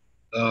website.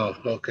 Oh,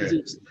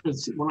 okay.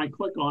 Because when I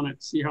click on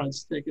it, see how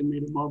it's taken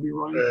me to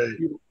Mobirise? Right.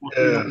 You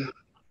Yeah. don't,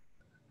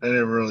 I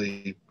didn't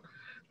really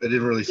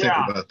think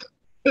about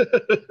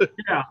that.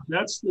 Yeah,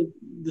 that's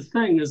the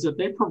thing, is that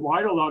they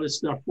provide a lot of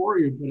stuff for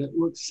you, but it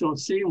looks so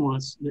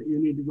seamless that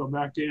you need to go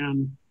back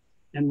in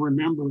and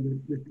remember to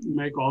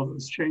make all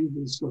those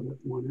changes so that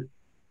when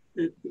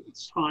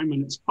it's time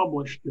and it's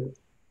published,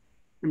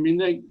 I mean,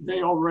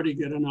 they already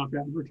get enough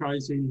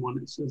advertising when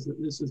it says that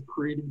this is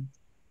created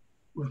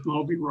with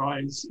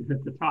Mobirise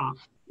at the top,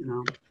 you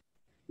know.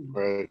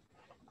 Right.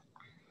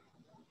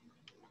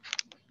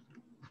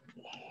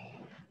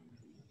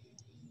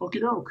 Okie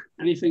doke.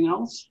 Anything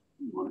else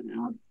you want to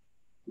add?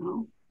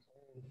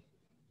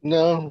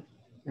 No?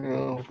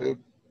 No.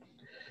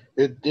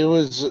 It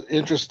was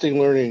interesting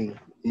learning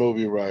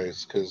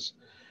Mobirise, because,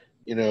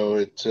 you know,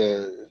 I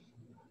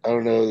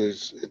don't know,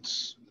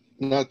 it's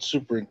not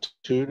super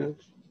intuitive,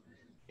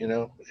 you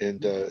know,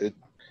 and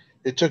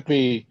it took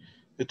me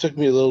a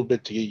little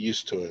bit to get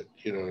used to it,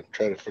 you know, and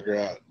try to figure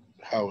out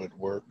how it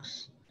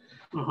works.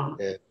 Uh-huh.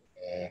 And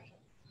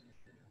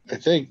I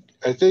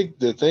think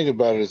the thing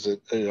about it is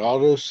that it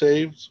auto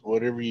saves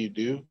whatever you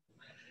do.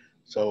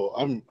 So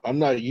I'm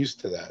not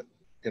used to that.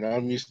 You know,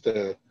 I'm used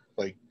to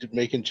like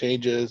making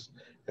changes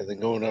and then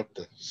going up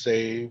to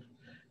save,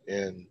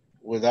 and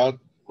without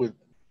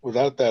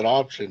that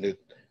option,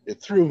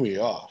 it threw me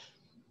off,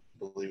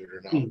 believe it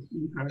or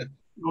not.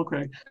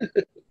 Okay.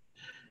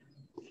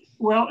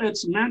 Well,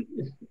 it's meant,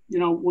 you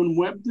know, when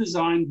web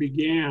design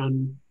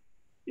began,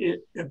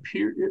 it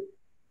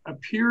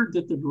appeared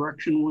that the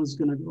direction was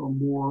going to go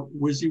more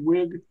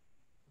WYSIWYG.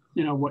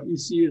 You know, what you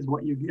see is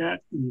what you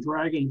get, and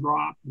drag and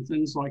drop and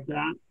things like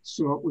that.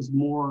 So it was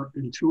more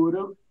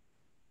intuitive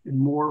and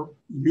more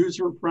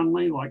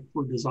user-friendly, like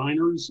for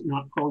designers,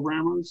 not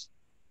programmers.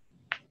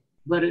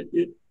 But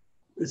it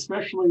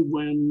especially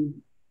when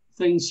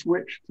things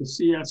switched to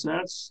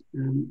CSS,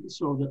 and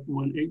so that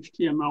when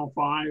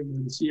HTML5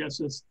 and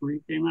CSS3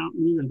 came out,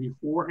 and even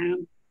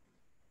beforehand,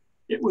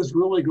 it was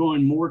really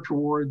going more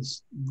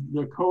towards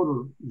the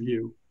coder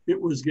view. It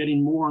was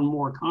getting more and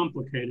more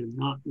complicated,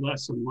 not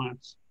less and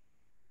less.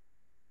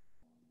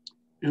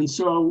 And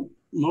so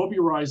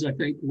Mobirise, I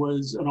think,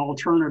 was an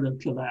alternative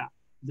to that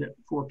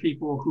for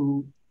people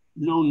who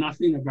know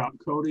nothing about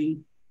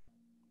coding,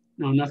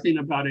 know nothing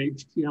about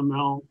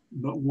HTML,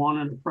 but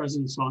wanted a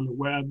presence on the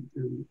web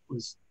and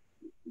was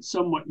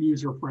somewhat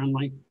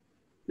user-friendly,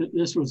 that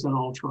this was an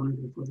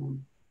alternative for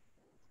them.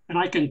 And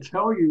I can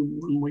tell you,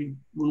 when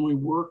we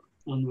work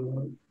on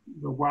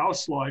the wow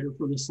slider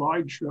for the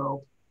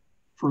slideshow,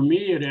 for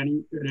me, at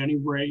any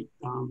rate,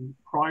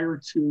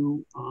 prior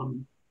to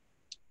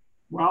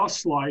WoW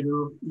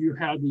Slider, you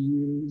had to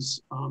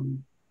use,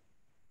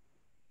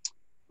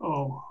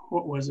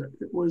 what was it?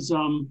 It was,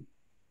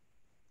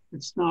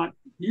 it's not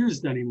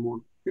used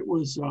anymore. It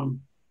was,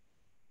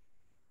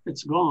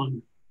 it's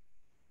gone.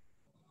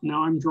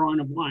 Now I'm drawing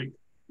a blank.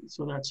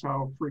 So that's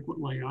how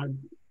frequently I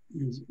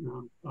use it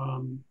now,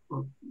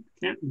 or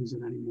can't use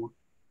it anymore.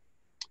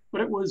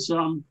 But it was,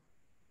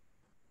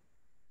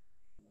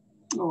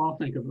 I'll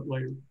think of it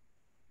later.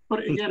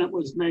 But again, it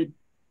was made,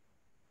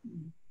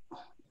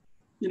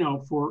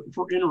 for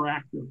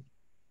interactive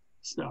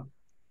stuff,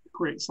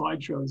 create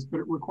slideshows,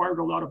 but it required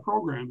a lot of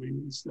programming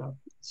and stuff.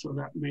 So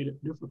that made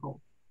it difficult.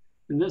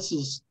 And this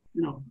is,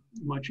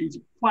 much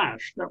easier.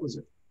 Flash, that was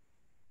it.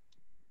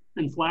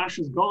 And Flash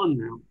is gone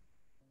now.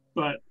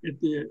 But at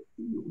the,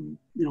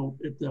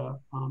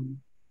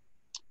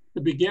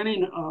 the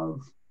beginning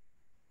of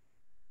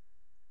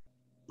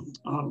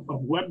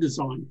web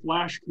design,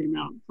 Flash came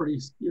out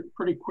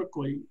pretty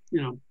quickly,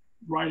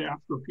 right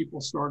after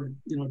people started,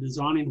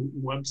 designing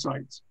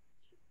websites.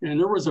 And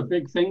there was a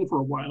big thing for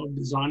a while,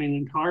 designing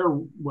entire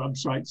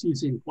websites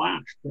using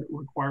Flash, that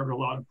required a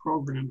lot of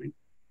programming.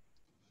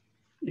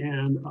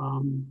 And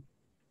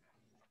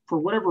for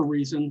whatever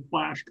reason,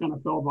 Flash kind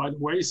of fell by the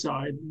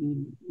wayside.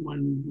 And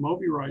when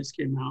Mobirise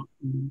came out,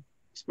 and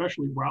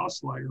especially WoW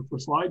Slider for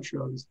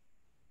slideshows,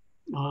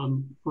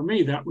 for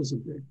me, that was a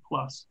big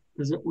plus,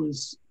 because it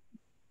was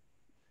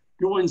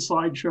doing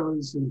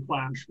slideshows in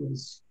Flash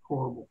was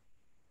horrible.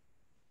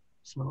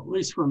 So at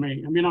least for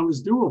me, I mean, it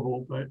was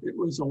doable, but it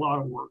was a lot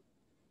of work.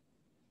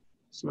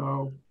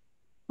 So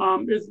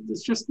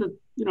it's just that,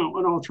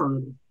 an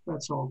alternative,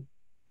 that's all.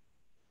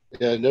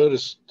 Yeah, I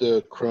noticed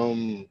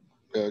Chrome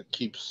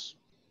keeps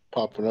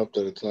popping up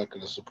that it's not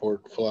going to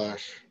support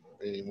Flash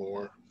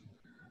anymore.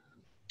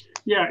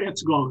 Yeah,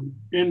 it's gone.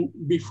 And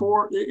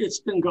before, it's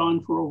been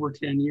gone for over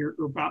 10 years,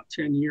 or about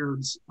 10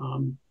 years.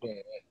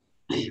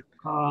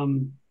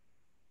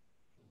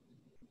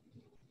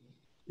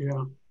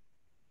 Yeah.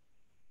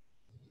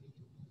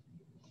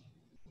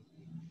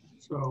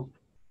 So,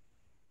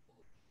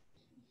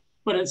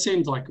 but it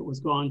seems like it was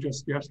gone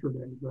just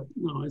yesterday, but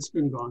no, it's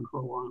been gone for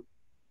a while.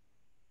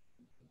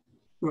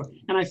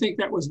 And I think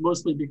that was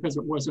mostly because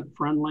it wasn't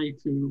friendly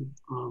to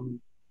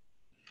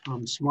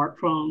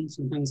smartphones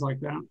and things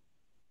like that.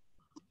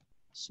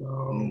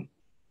 So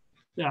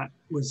that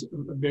was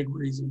a big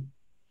reason.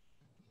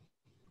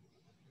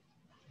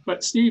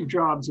 But Steve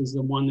Jobs is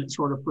the one that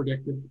sort of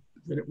predicted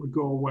that it would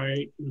go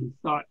away, and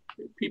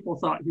people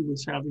thought he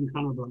was having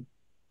kind of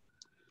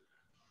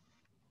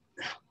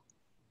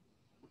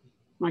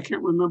I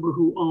can't remember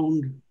who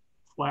owned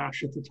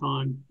Flash at the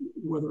time,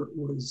 whether it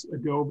was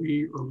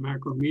Adobe or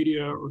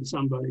Macromedia or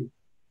somebody,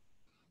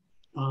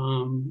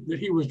 that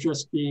he was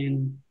just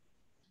being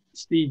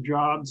Steve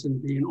Jobs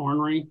and being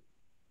ornery,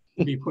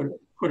 to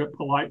put it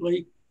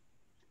politely.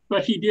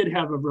 But he did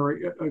have a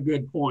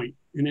good point,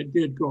 and it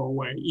did go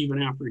away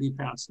even after he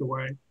passed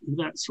away. And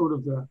that's sort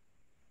of the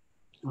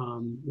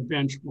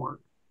benchmark,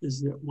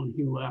 is that when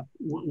he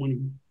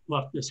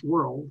left this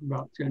world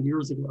about 10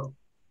 years ago,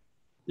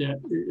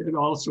 that it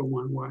also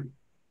went away,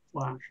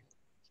 Flash.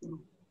 So,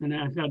 and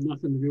that had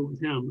nothing to do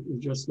with him. It was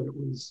just that it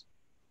was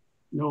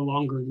no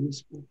longer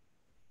useful.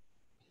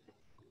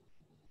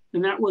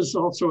 And that was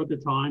also at the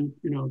time,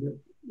 that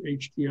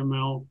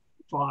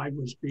HTML5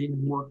 was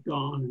being worked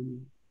on,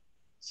 and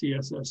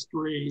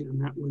CSS3, and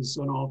that was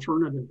an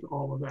alternative to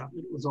all of that.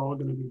 It was all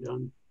going to be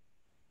done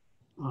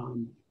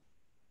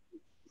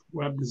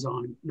web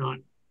design, not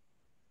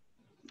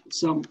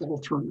some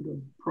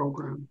alternative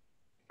program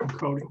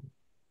coding.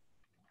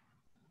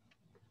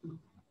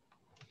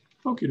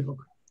 Okie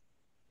doke.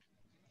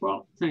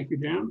 Well, thank you,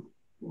 Dan.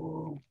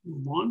 We'll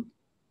move on.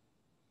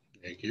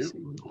 Thank you.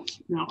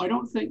 Now, I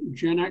don't think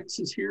Gen X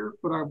is here,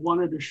 but I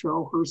wanted to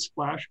show her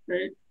splash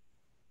page.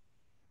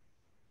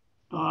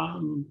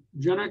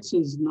 Gen X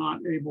is not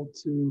able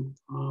to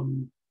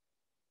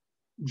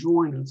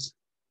join us,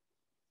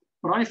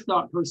 but I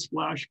thought her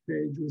splash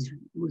page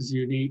was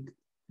unique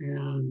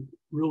and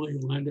really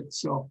lent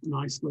itself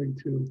nicely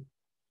to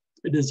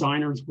a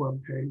designer's web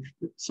page,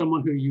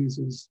 someone who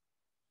uses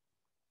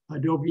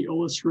Adobe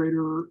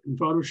Illustrator and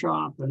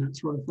Photoshop and that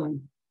sort of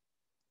thing.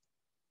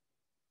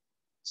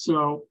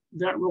 So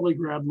that really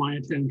grabbed my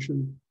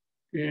attention.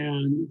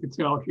 And you can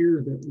tell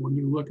here that when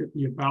you look at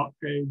the About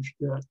page,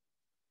 that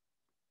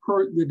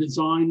the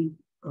design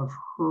of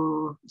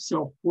her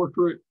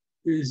self-portrait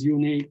is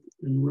unique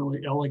and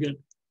really elegant.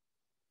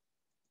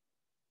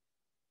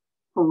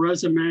 Her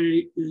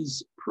resume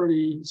is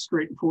pretty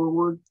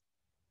straightforward.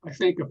 I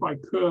think if I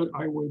could,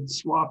 I would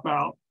swap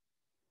out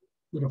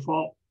the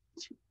default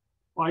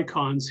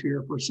icons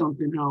here for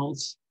something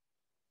else,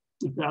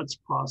 if that's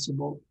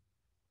possible.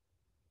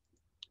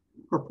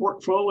 Her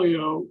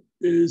portfolio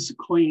is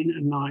clean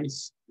and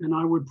nice, and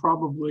I would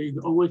probably,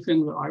 the only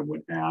thing that I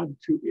would add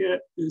to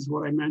it is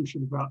what I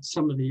mentioned about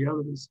some of the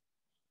others.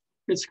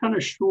 It's kind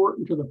of short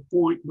and to the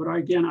point, but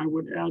again, I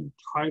would add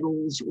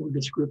titles or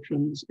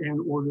descriptions.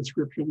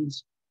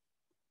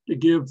 to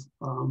give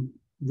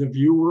the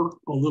viewer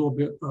a little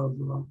bit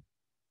of,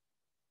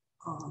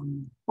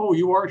 oh,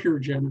 you are here,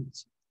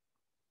 Jennings.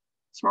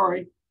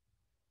 Sorry.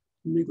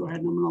 Let me go ahead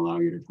and I'm going to allow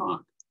you to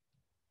talk.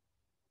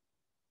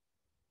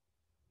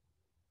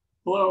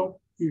 Hello,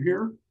 you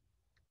here?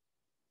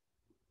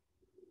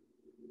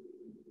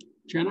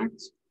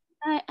 Jennings?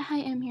 Hi,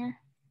 I'm here.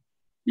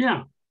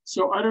 Yeah.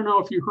 So I don't know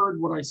if you heard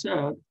what I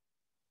said.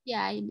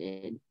 Yeah, I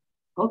did.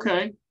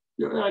 Okay.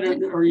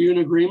 Are you in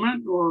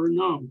agreement or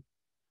no?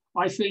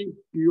 I think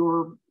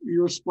your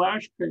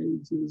splash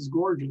page is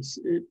gorgeous.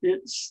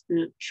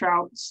 It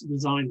shouts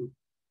designer.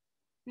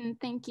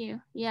 Thank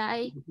you. Yeah,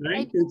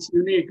 it's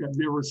unique. I've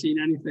never seen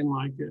anything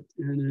like it,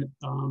 and it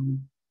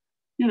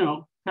you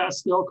know,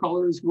 pastel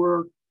colors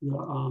work.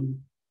 The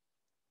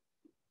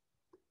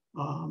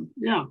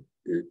yeah,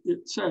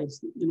 it says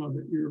that, you know,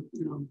 that you're,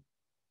 you know,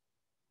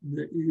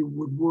 that you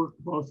would work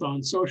both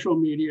on social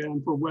media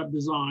and for web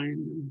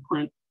design and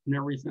print and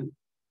everything.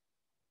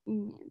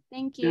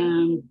 Thank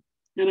you.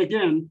 And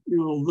again, you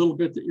know, a little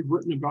bit that you've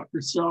written about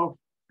yourself,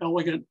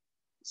 elegant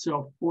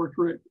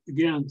self-portrait,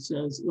 again,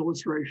 says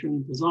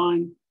illustration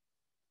design.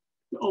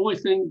 The only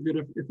thing that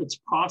if it's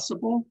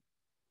possible,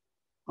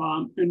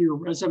 in your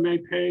resume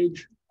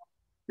page,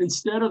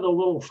 instead of the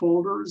little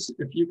folders,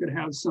 if you could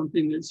have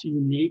something that's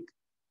unique,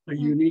 a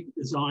unique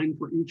design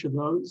for each of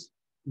those,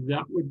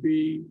 that would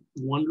be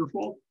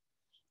wonderful.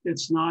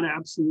 It's not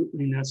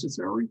absolutely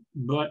necessary,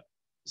 but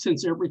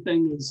since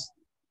everything is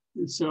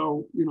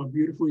so, you know,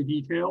 beautifully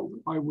detailed,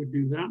 I would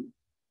do that.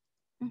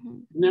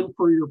 And then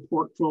for your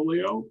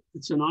portfolio,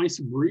 it's a nice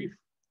brief,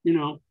 you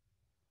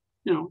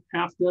know,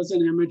 half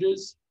dozen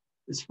images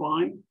is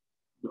fine.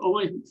 The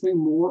only thing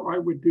more I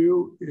would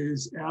do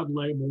is add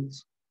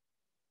labels.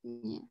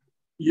 Yeah.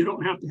 You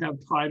don't have to have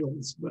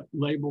titles, but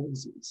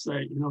labels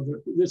say, you know,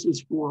 this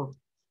is for,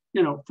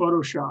 you know,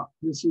 Photoshop.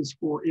 This is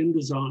for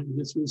InDesign.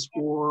 This is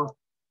for,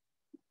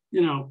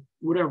 you know,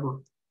 whatever.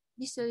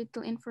 Just a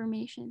little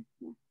information.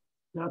 Yeah.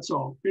 That's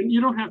all. And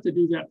you don't have to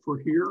do that for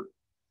here,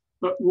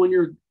 but when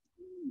you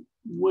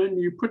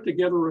put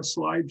together a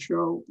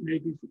slideshow,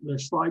 maybe the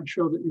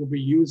slideshow that you'll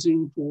be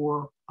using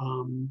for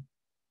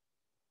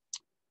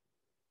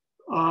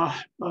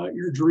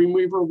your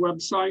Dreamweaver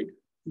website,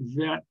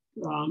 that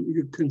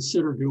you'd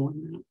consider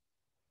doing that,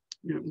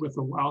 you know, with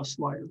a wow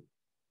slider.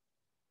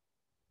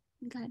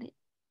 Got it.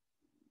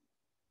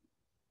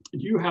 Do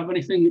you have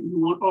anything that you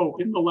want? Oh,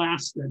 and the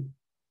last thing,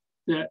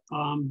 that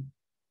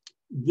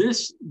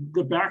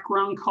the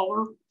background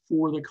color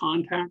for the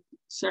contact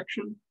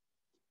section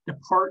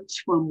departs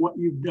from what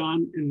you've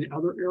done in the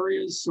other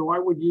areas. So I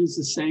would use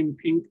the same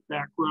pink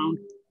background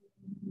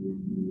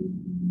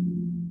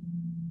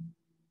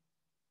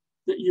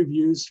that you've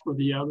used for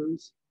the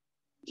others,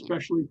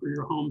 especially for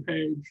your home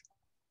page.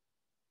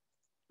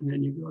 And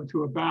then you go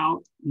to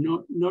about,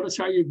 notice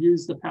how you've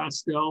used the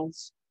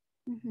pastels.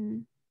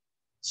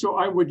 So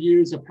I would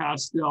use a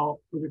pastel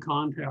for the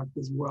contact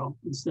as well,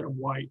 instead of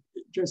white.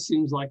 It just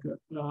seems like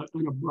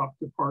an abrupt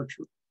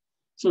departure.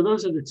 So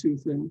those are the two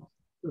things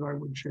that I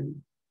would change.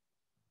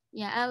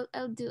 Yeah,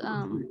 I'll do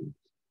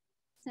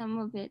some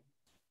of it.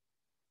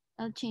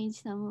 I'll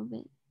change some of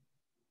it.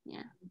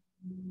 Yeah.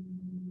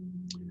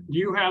 Do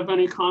you have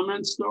any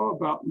comments though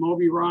about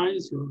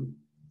Mobirise or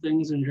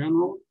things in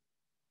general?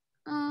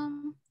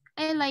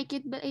 I like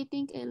it, but I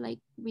think I like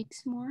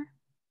Wix more.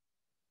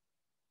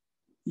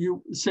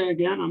 You say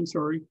again, I'm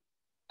sorry.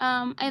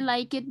 I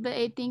like it, but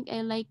I think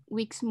I like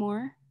Wix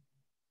more.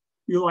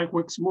 You like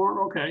Wix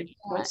more? Okay.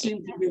 Yeah, that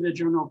seems to be the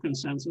general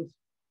consensus.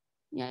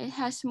 Yeah, it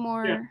has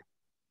more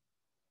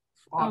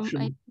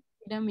option.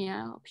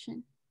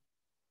 Option.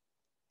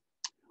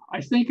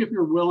 I think if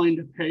you're willing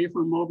to pay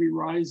for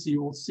Mobirise,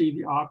 you will see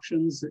the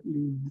options that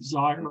you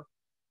desire.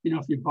 You know,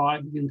 if you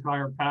buy the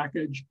entire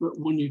package, but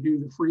when you do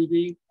the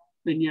freebie,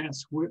 then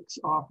yes, Wix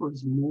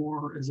offers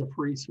more as a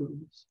free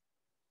service,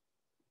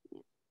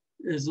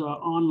 as an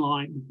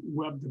online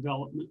web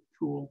development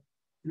tool,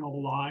 you know,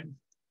 live.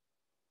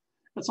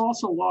 It's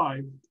also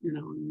live, you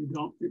know, you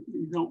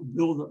don't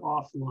build it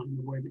offline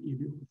the way that you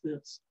do with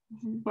this.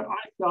 But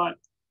I thought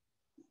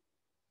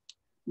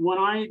when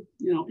I,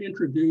 you know,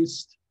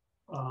 introduced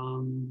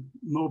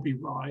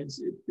Mobirise,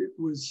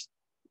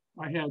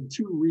 I had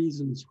two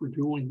reasons for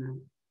doing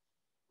that.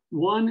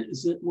 One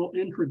is it will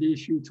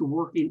introduce you to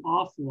working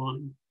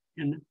offline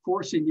and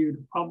forcing you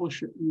to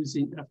publish it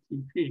using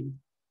FTP.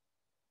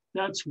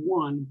 That's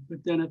one,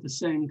 but then at the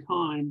same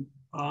time,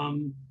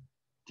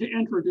 to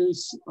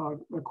introduce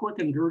a quick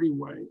and dirty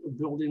way of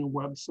building a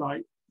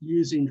website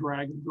using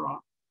drag and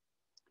drop,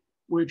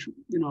 which,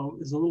 you know,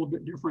 is a little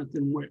bit different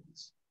than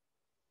Wix.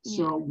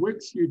 So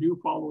Wix, you do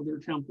follow their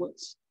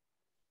templates.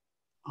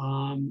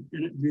 And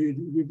it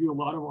gives you a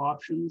lot of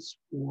options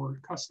for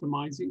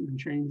customizing and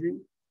changing.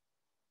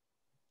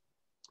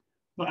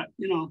 But,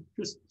 you know,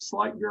 just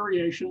slight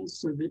variations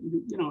so that,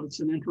 you know, it's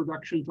an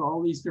introduction to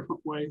all these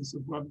different ways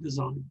of web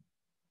design.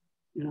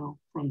 You know,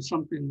 from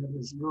something that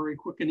is very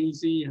quick and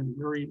easy and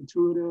very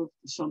intuitive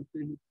to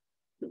something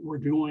that we're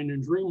doing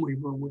in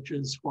Dreamweaver, which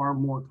is far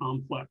more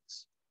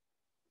complex.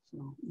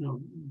 So, you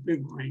know,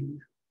 big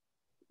range.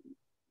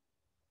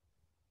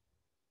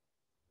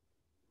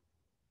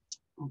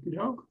 Okie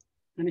doke.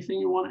 Anything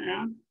you want to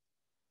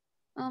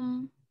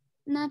add?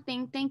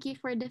 Nothing. Thank you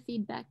for the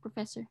feedback,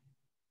 Professor.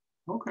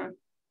 Okay.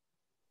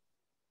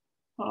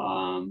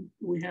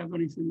 We have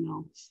anything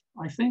else?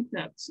 I think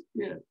that's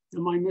it.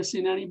 Am I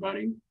missing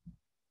anybody?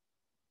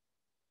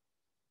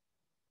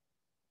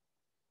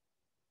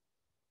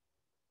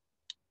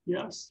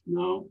 Yes,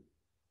 no?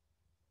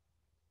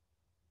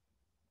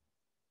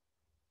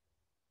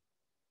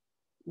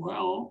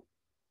 Well,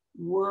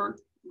 we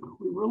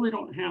really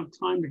don't have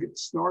time to get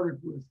started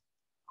with,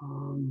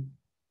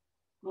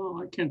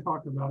 well, I can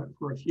talk about it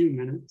for a few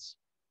minutes.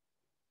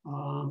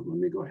 Let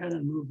me go ahead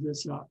and move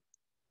this up.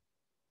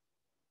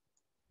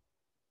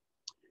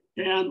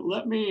 And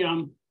let me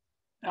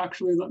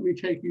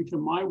take you to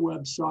my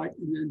website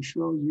and then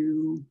show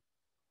you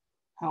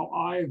how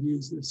I have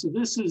used this. So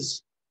this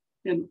is,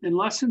 in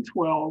lesson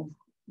 12,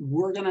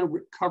 we're gonna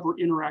cover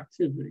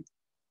interactivity.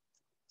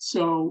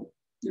 So,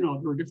 you know,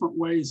 there are different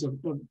ways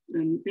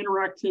and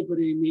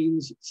interactivity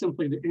means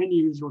simply the end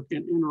user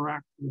can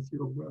interact with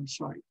your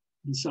website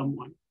in some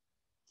way.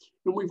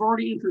 And we've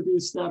already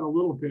introduced that a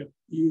little bit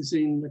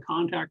using the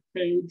contact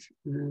page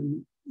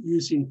and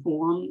using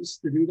forms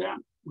to do that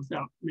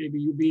without maybe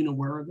you being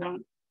aware of that.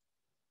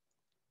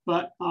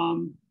 But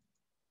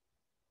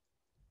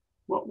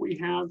what we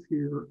have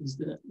here is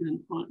that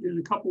in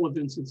a couple of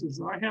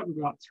instances, I have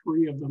about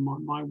 3 of them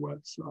on my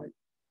website.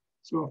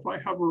 So if I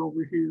hover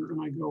over here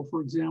and I go,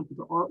 for example,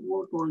 to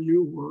artwork or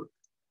new work,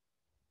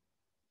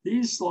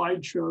 these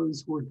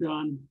slideshows were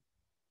done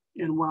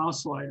in WoW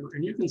Slider.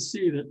 And you can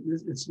see that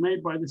it's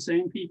made by the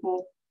same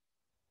people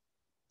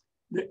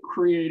that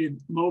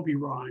created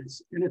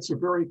Mobirise. And it's a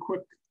very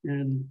quick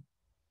and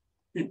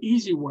an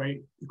easy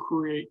way to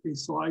create a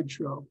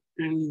slideshow.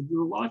 And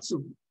there are lots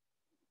of,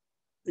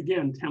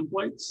 again,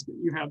 templates that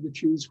you have to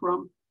choose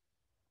from.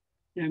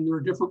 And there are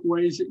different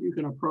ways that you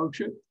can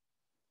approach it.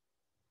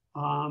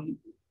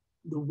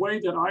 The way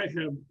that I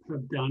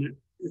have done it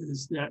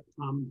is that,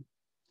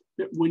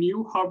 that when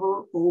you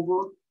hover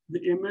over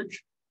the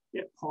image,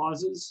 it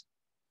pauses.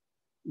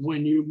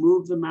 When you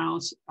move the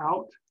mouse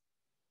out,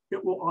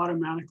 it will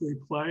automatically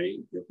play.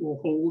 It will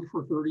hold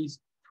for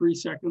 33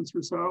 seconds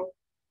or so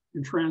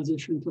and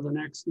transition to the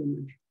next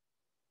image.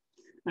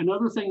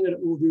 Another thing that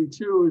it will do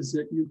too is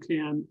that you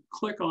can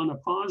click on a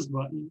pause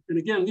button. And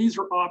again, these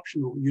are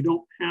optional. You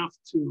don't have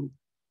to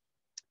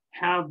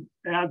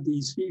add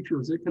these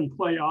features. It can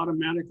play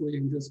automatically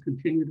and just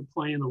continue to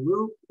play in a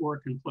loop, or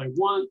it can play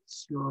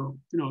once, or,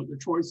 you know, the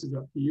choice is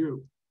up to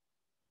you.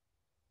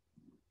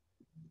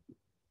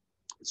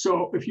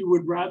 So if you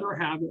would rather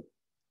have it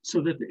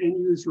so that the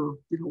end user,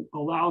 you know,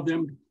 allow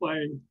them to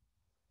play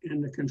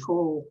and to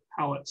control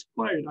how it's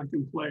played, I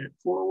can play it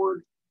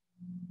forward,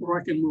 or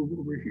I can move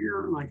over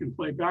here and I can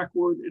play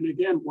backward. And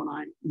again, when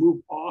I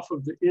move off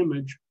of the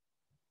image,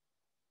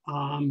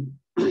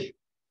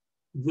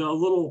 the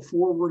little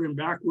forward and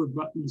backward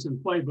buttons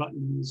and play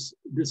buttons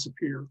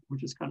disappear,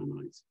 which is kind of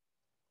nice.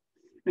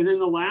 And then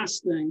the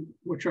last thing,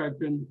 which I've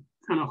been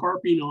kind of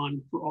harping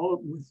on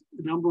with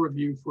a number of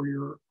you for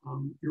your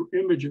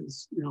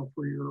images, you know,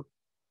 for your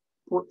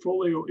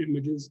portfolio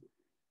images,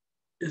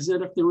 is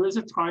that if there is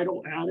a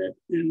title, add it,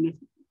 and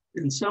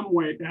in some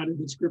way add a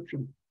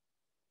description.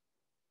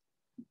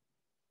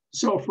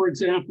 So for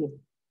example,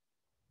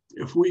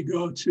 if we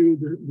go to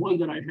the one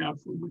that I have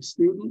for my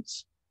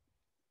students,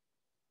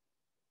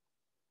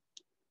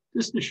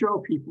 just to show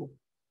people,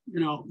 you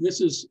know, this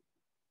is,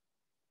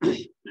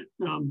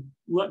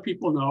 let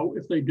people know,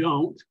 if they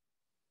don't,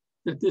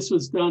 that this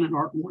was done in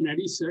Art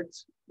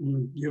 186,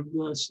 and give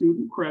the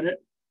student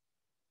credit,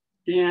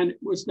 and it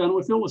was done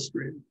with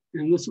Illustrator,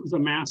 and this was a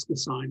mask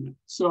assignment.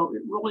 So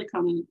it really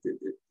kind of,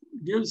 it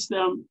gives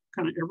them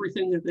kind of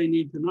everything that they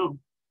need to know,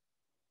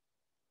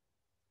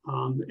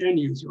 the end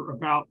user,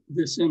 about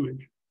this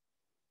image.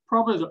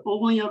 Probably the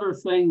only other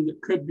thing that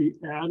could be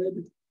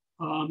added,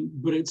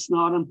 but it's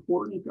not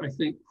important, I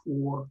think,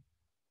 for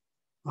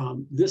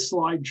this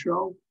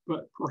slideshow,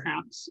 but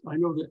perhaps, I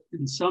know that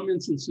in some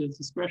instances,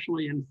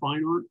 especially in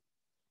fine art,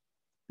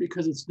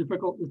 because it's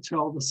difficult to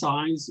tell the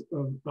size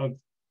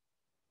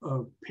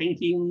of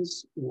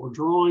paintings or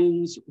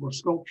drawings or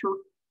sculpture,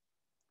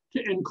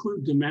 to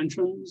include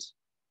dimensions.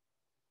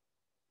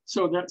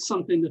 So that's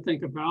something to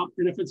think about.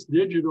 And if it's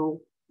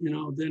digital, you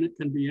know, then it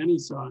can be any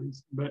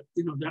size, but,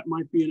 you know, that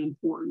might be an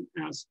important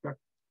aspect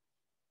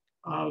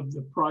of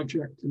the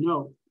project to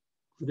note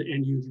for the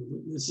end user.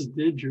 This is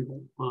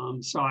digital,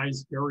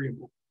 size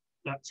variable,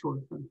 that sort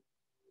of thing.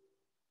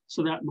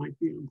 So that might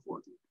be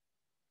important.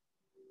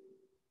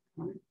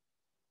 Okay.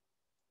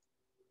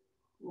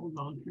 Hold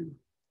on here.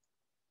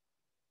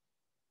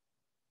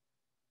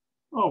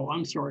 Oh,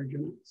 I'm sorry,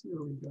 Jeanette.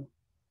 There we go.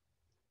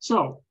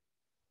 So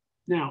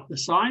now the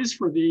size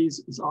for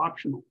these is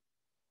optional.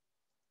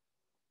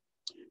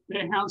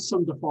 They have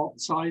some default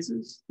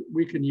sizes that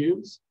we can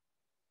use.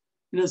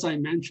 And as I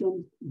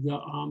mentioned,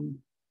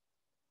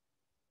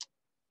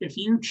 If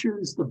you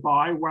choose the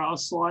buy wow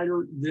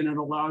slider, then it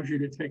allows you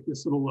to take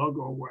this little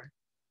logo away.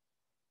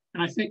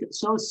 And I think it's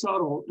so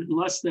subtle,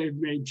 unless they've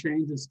made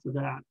changes to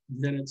that,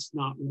 then it's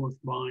not worth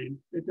buying.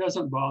 It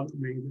doesn't bother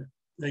me that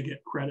they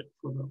get credit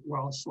for the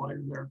wow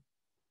slider there.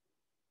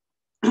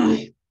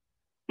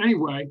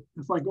 Anyway,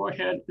 if I go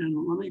ahead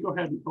and let me go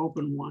ahead and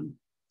open one.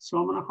 So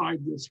I'm going to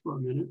hide this for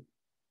a minute.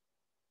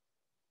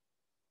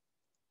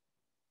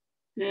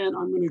 And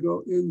I'm going to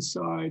go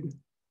inside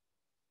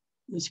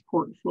this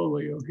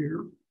portfolio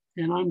here.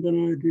 And I'm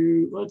going to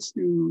do, let's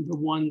do the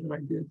one that I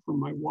did for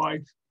my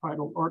wife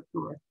titled Art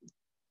Director.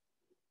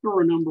 There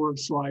were a number of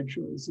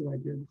slideshows that I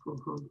did for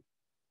her.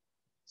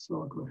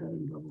 So I'll go ahead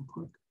and double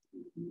click,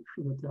 make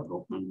sure that that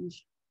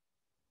opens.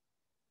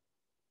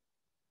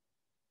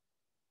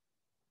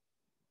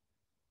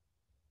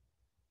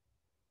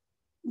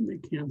 Let me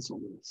cancel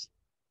this.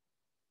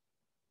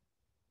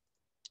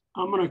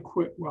 I'm going to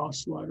quit wow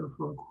slider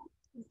for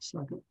a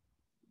second.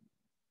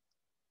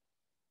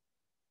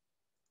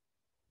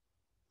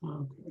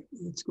 Okay,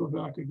 let's go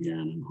back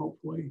again and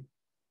hopefully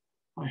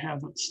I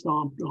haven't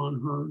stomped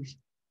on hers.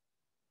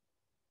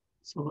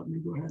 So let me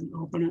go ahead and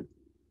open it.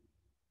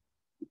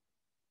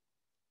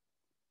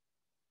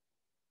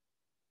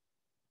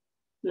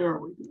 There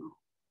we go.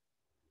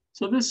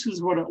 So this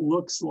is what it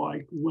looks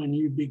like when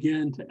you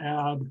begin to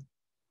add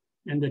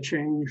and to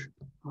change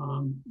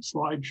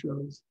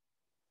slideshows.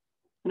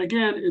 And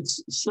again,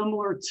 it's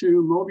similar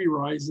to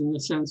Mobirise in the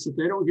sense that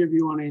they don't give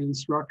you any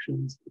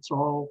instructions. It's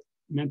all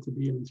meant to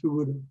be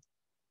intuitive.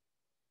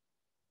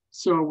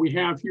 So we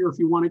have here, if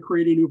you want to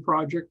create a new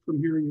project from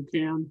here, you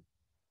can.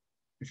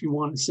 If you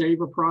want to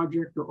save a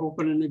project or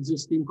open an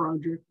existing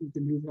project, you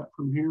can do that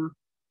from here.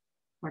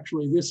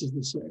 Actually, this is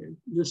the save.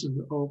 This is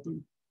the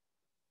open.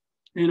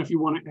 And if you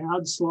want to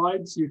add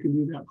slides, you can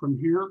do that from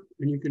here,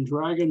 and you can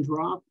drag and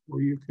drop,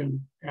 or you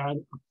can add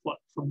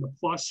from the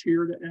plus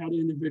here to add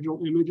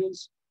individual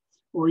images,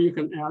 or you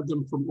can add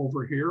them from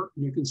over here.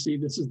 And you can see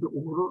this is the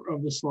order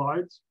of the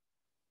slides.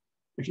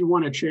 If you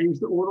want to change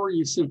the order,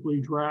 you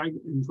simply drag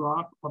and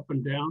drop up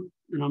and down,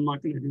 and I'm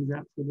not going to do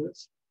that for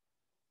this.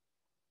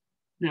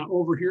 Now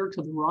over here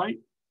to the right,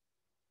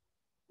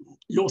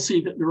 you'll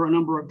see that there are a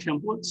number of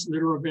templates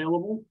that are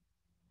available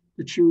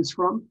to choose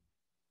from.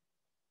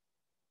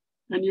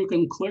 And you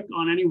can click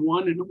on any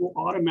one and it will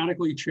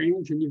automatically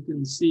change, and you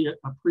can see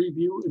a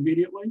preview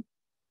immediately.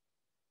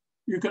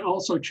 You can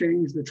also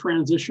change the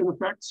transition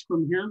effects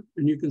from here,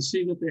 and you can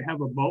see that they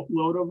have a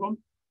boatload of them,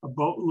 a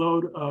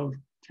boatload of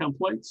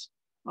templates,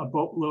 a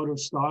boatload of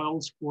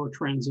styles for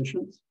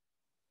transitions.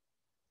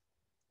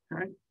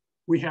 Okay,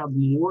 we have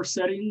more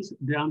settings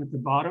down at the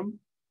bottom.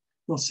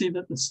 You'll see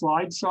that the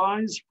slide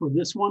size for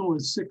this one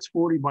was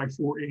 640 by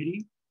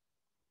 480.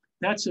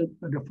 That's a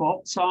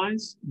default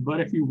size,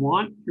 but if you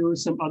want, here are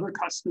some other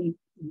custom,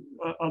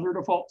 other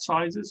default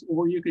sizes,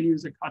 or you can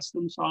use a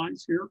custom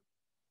size here.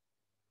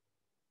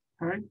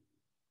 Okay.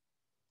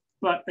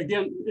 But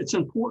again, it's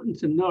important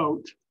to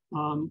note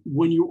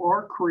when you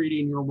are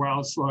creating your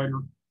wow slider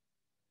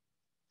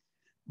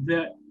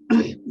that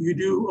you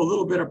do a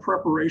little bit of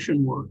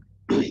preparation work,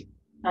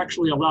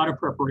 actually a lot of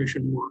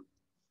preparation work,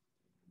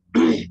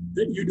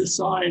 that you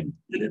decide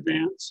in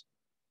advance,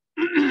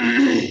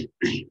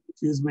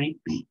 excuse me,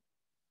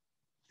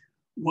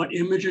 what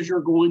images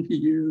you're going to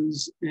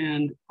use,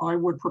 and I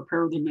would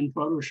prepare them in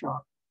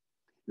Photoshop.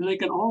 And they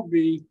can all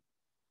be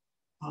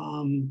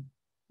done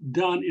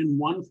in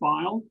one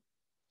file.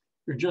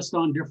 They're just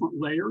on different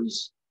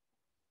layers.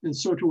 And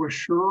so to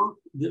assure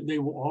that they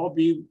will all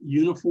be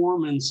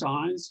uniform in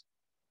size,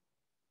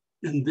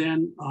 and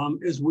then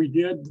as we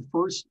did the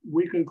first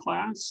week in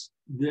class,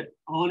 that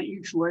on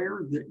each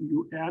layer that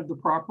you add the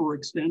proper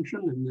extension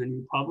and then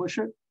you publish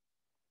it,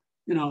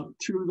 you know,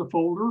 to the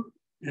folder,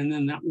 and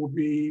then that will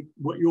be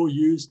what you'll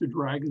use to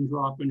drag and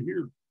drop in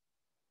here.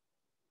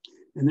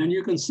 And then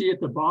you can see at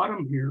the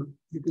bottom here,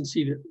 you can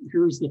see that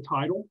here's the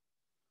title.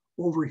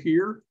 Over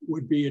here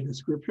would be a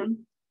description.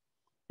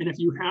 And if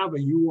you have a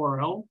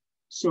URL,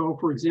 so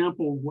for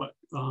example, what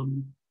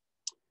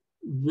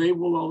they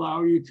will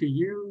allow you to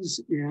use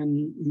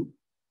in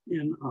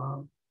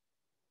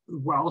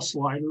wow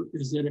slider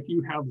is that if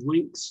you have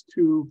links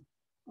to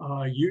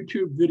a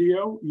YouTube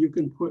video, you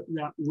can put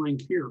that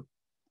link here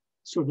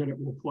so that it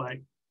will play.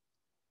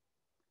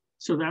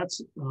 So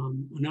that's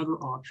another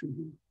option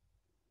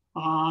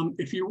here.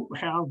 If you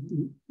have,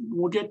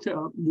 we'll get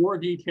to more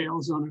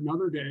details on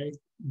another day,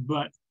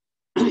 but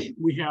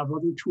we have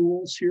other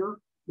tools here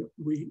that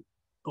we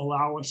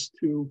allow us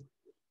to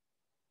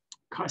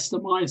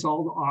customize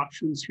all the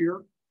options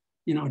here.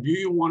 You know, do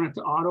you want it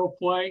to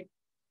autoplay?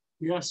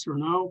 Yes or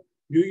no?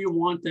 Do you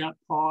want that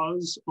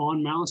pause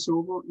on mouse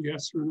over?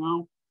 Yes or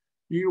no?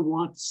 Do you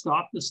want to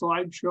stop the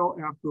slideshow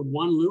after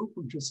one loop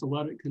or just to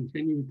let it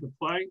continue to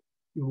play?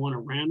 You want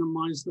to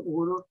randomize the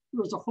order?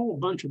 There's a whole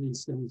bunch of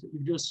these things that you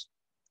just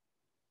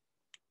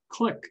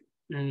click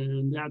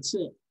and that's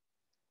it.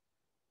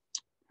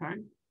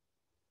 Okay.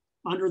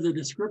 Under the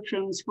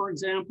descriptions, for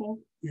example,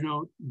 you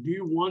know, do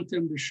you want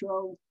them to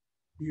show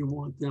You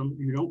want them,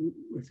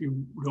 if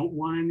you don't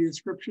want any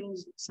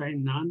descriptions, say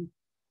none.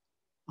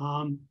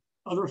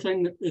 Other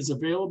thing that is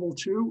available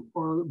too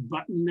are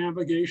button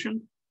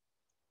navigation.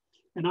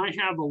 And I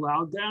have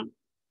allowed that.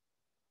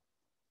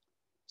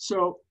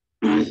 So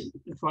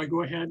if I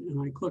go ahead and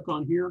I click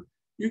on here,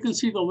 you can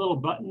see the little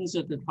buttons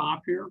at the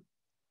top here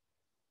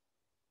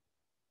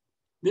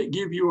that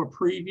give you a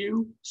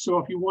preview. So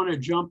if you want to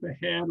jump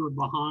ahead or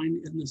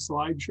behind in the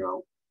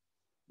slideshow,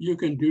 you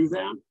can do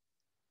that.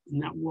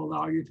 And that will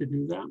allow you to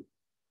do that.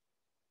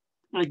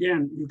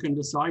 Again, you can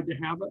decide to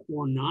have it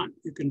or not.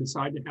 You can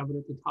decide to have it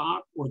at the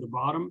top or the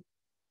bottom.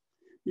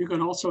 You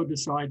can also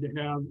decide to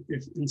have,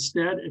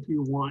 if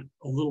you want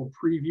a little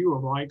preview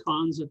of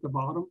icons at the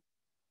bottom.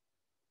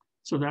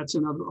 So that's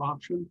another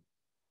option.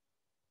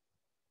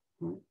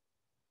 Right.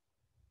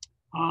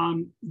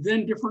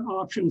 Then different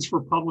options for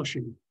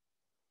publishing.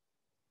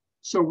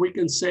 So we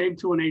can save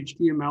to an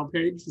HTML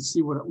page to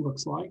see what it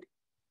looks like.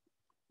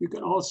 You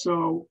can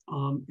also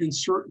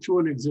insert to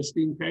an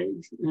existing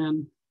page,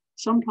 and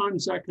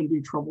sometimes that can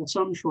be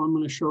troublesome. So I'm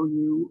going to show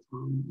you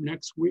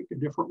next week a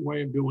different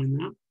way of doing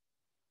that.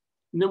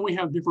 And then we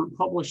have different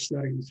publish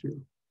settings here.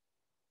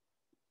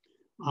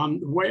 The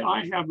way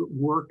I have it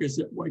work is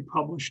that I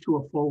publish to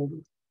a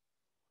folder.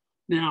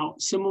 Now,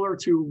 similar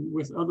to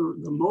with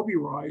the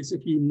Mobirise,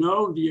 if you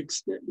know the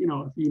extent,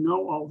 if you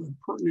know all the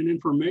pertinent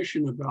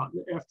information about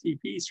the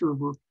FTP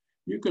server,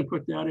 you can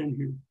put that in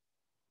here.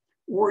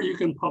 Or you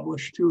can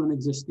publish to an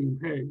existing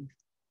page.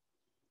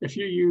 If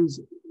you use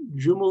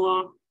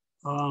Joomla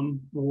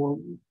or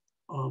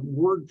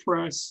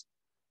WordPress,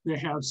 they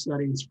have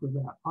settings for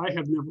that. I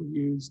have never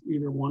used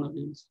either one of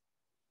these.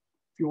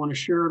 If you want to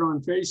share it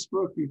on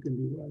Facebook, you can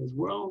do that as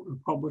well. Or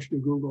publish to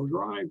Google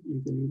Drive,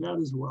 you can do that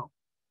as well.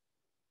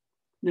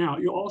 Now,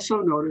 you'll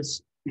also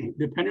notice,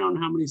 depending on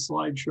how many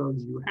slideshows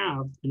you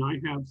have, and I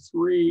have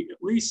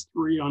at least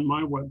three on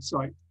my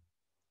website,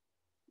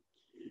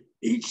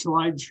 each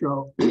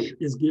slideshow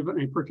is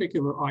given a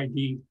particular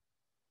ID,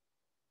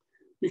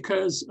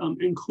 because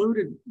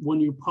included when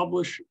you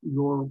publish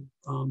your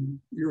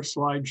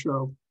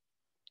slideshow,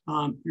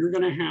 you're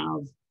going to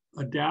have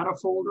a data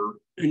folder,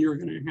 and you're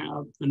going to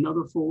have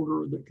another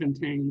folder that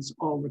contains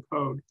all the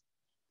code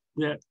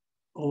that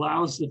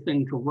allows the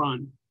thing to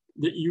run,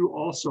 that you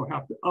also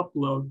have to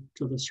upload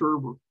to the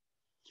server.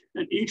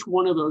 And each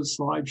one of those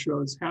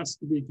slideshows has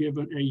to be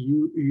given a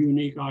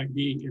unique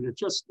ID, and it's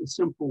just a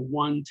simple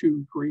 1,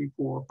 2, 3,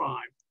 4, 5.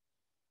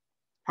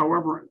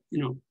 However,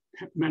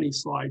 many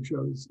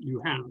slideshows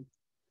you have.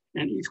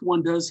 And each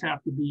one does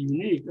have to be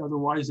unique,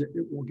 otherwise it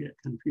will get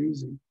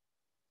confusing.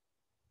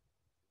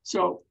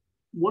 So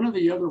one of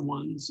the other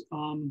ones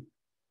to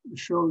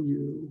show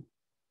you,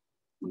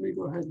 let me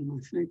go ahead and I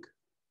think.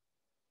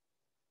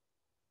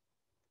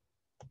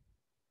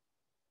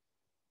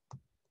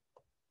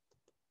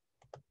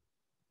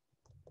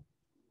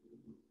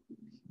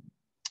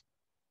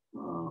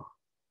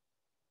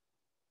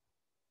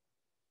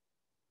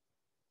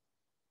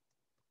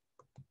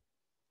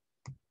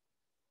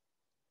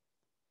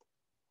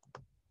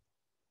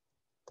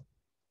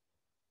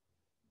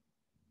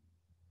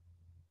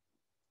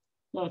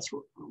 That's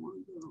what I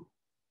want to do,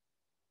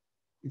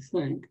 I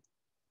think.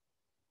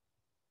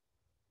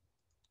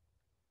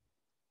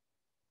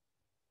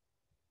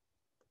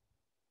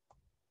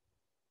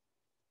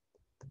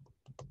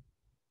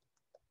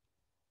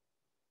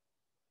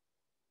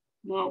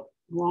 No,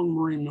 wrong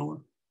Maureen Miller.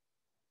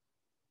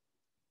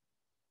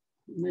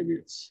 Maybe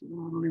it's, I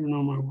don't even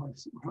know my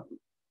wife's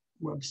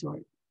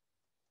website.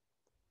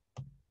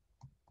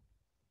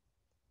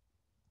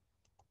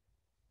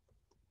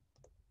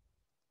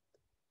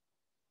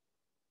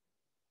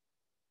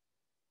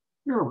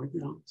 Here we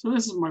go. So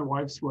this is my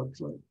wife's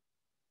website.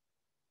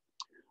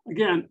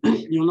 Again,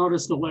 you'll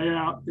notice the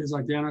layout is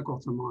identical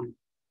to mine.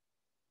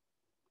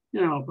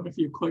 But if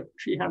you click,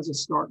 she has a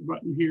start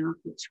button here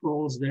that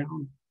scrolls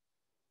down.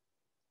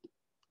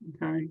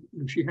 Okay,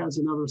 and she has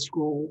another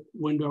scroll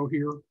window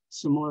here,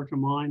 similar to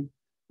mine.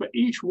 But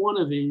each one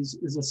of these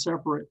is a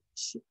separate,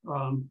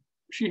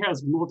 she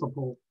has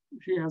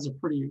a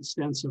pretty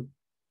extensive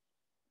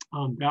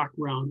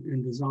background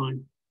in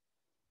design.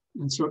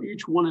 And so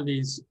each one of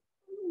these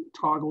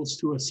toggles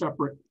to a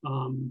separate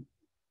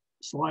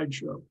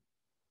slideshow.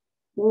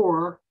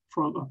 Or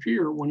from up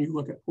here, when you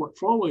look at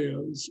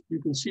portfolios,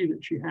 you can see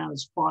that she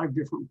has 5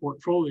 different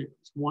portfolios,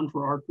 one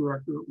for art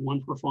director,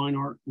 one for fine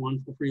art,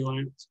 one for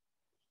freelance,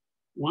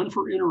 one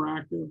for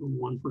interactive, and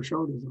one for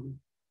show design.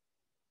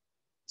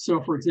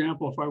 So for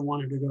example, if I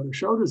wanted to go to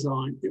show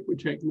design, it would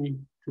take me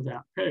to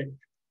that page.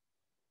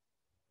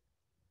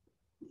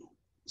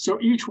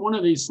 So each one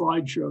of these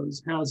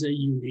slideshows has a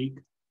unique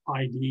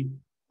ID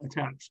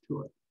attached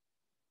to it.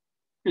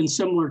 And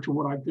similar to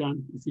what I've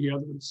done with the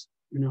others,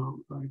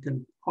 I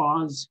can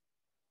pause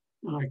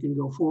and I can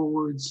go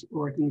forwards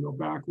or I can go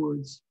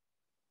backwards.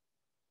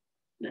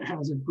 It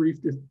has a brief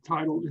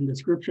title and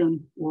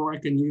description, or I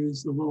can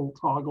use the little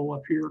toggle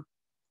up here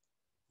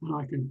and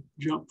I can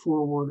jump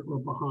forward or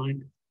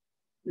behind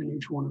in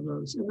each one of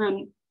those. And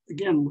then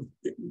again,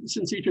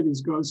 since each of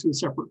these goes to a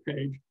separate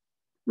page,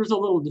 there's a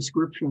little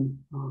description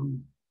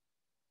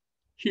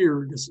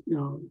here, just,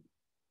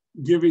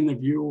 giving the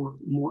viewer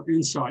more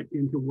insight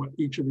into what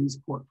each of these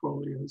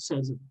portfolios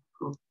says.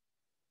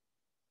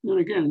 And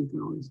again, you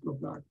can always go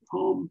back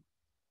home,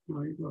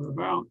 you go to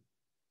about.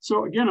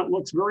 So again, it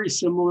looks very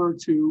similar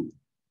to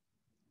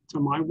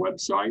my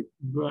website,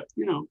 but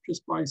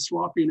just by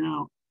swapping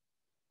out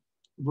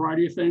a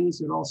variety of things,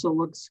 it also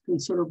looks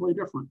considerably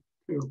different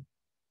too.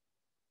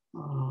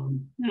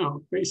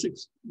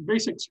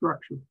 Basic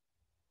structure.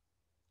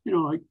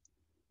 Like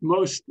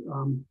most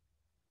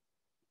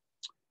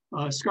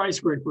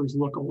skyscrapers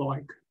look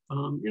alike.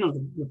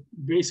 The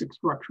basic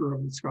structure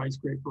of the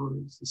skyscraper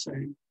is the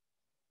same,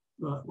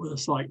 but with a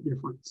slight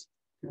difference.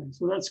 Okay,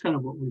 so that's kind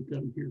of what we've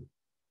done here.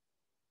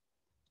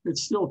 It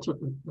still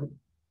took a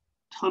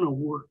ton of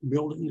work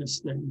building this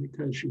thing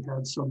because she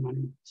had so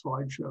many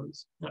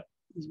slideshows. That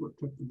is what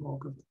took the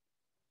bulk of it.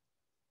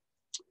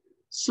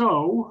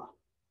 So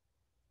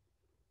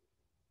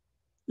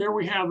there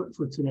we have it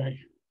for today.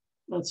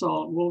 That's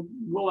all.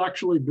 We'll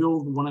actually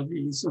build one of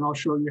these, and I'll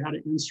show you how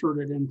to insert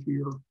it into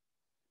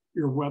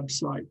your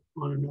website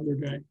on another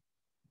day.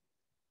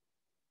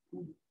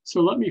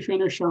 So let me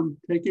finish. I'm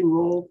taking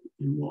roll,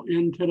 and we'll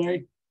end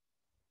today.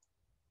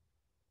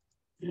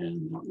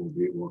 And that will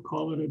be, we'll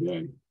call it a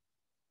day.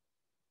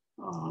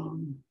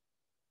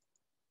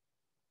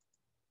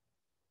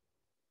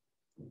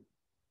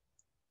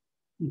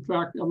 In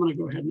fact, I'm going to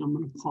go ahead and I'm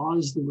going to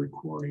pause the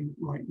recording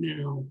right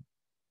now.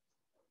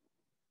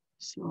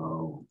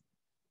 So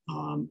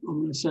I'm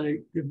going to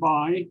say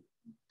goodbye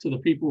to the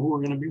people who are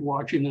going to be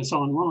watching this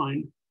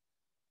online.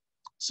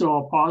 So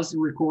I'll pause the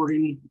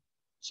recording,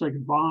 say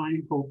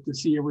goodbye, hope to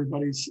see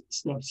everybody's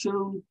stuff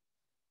soon.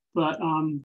 But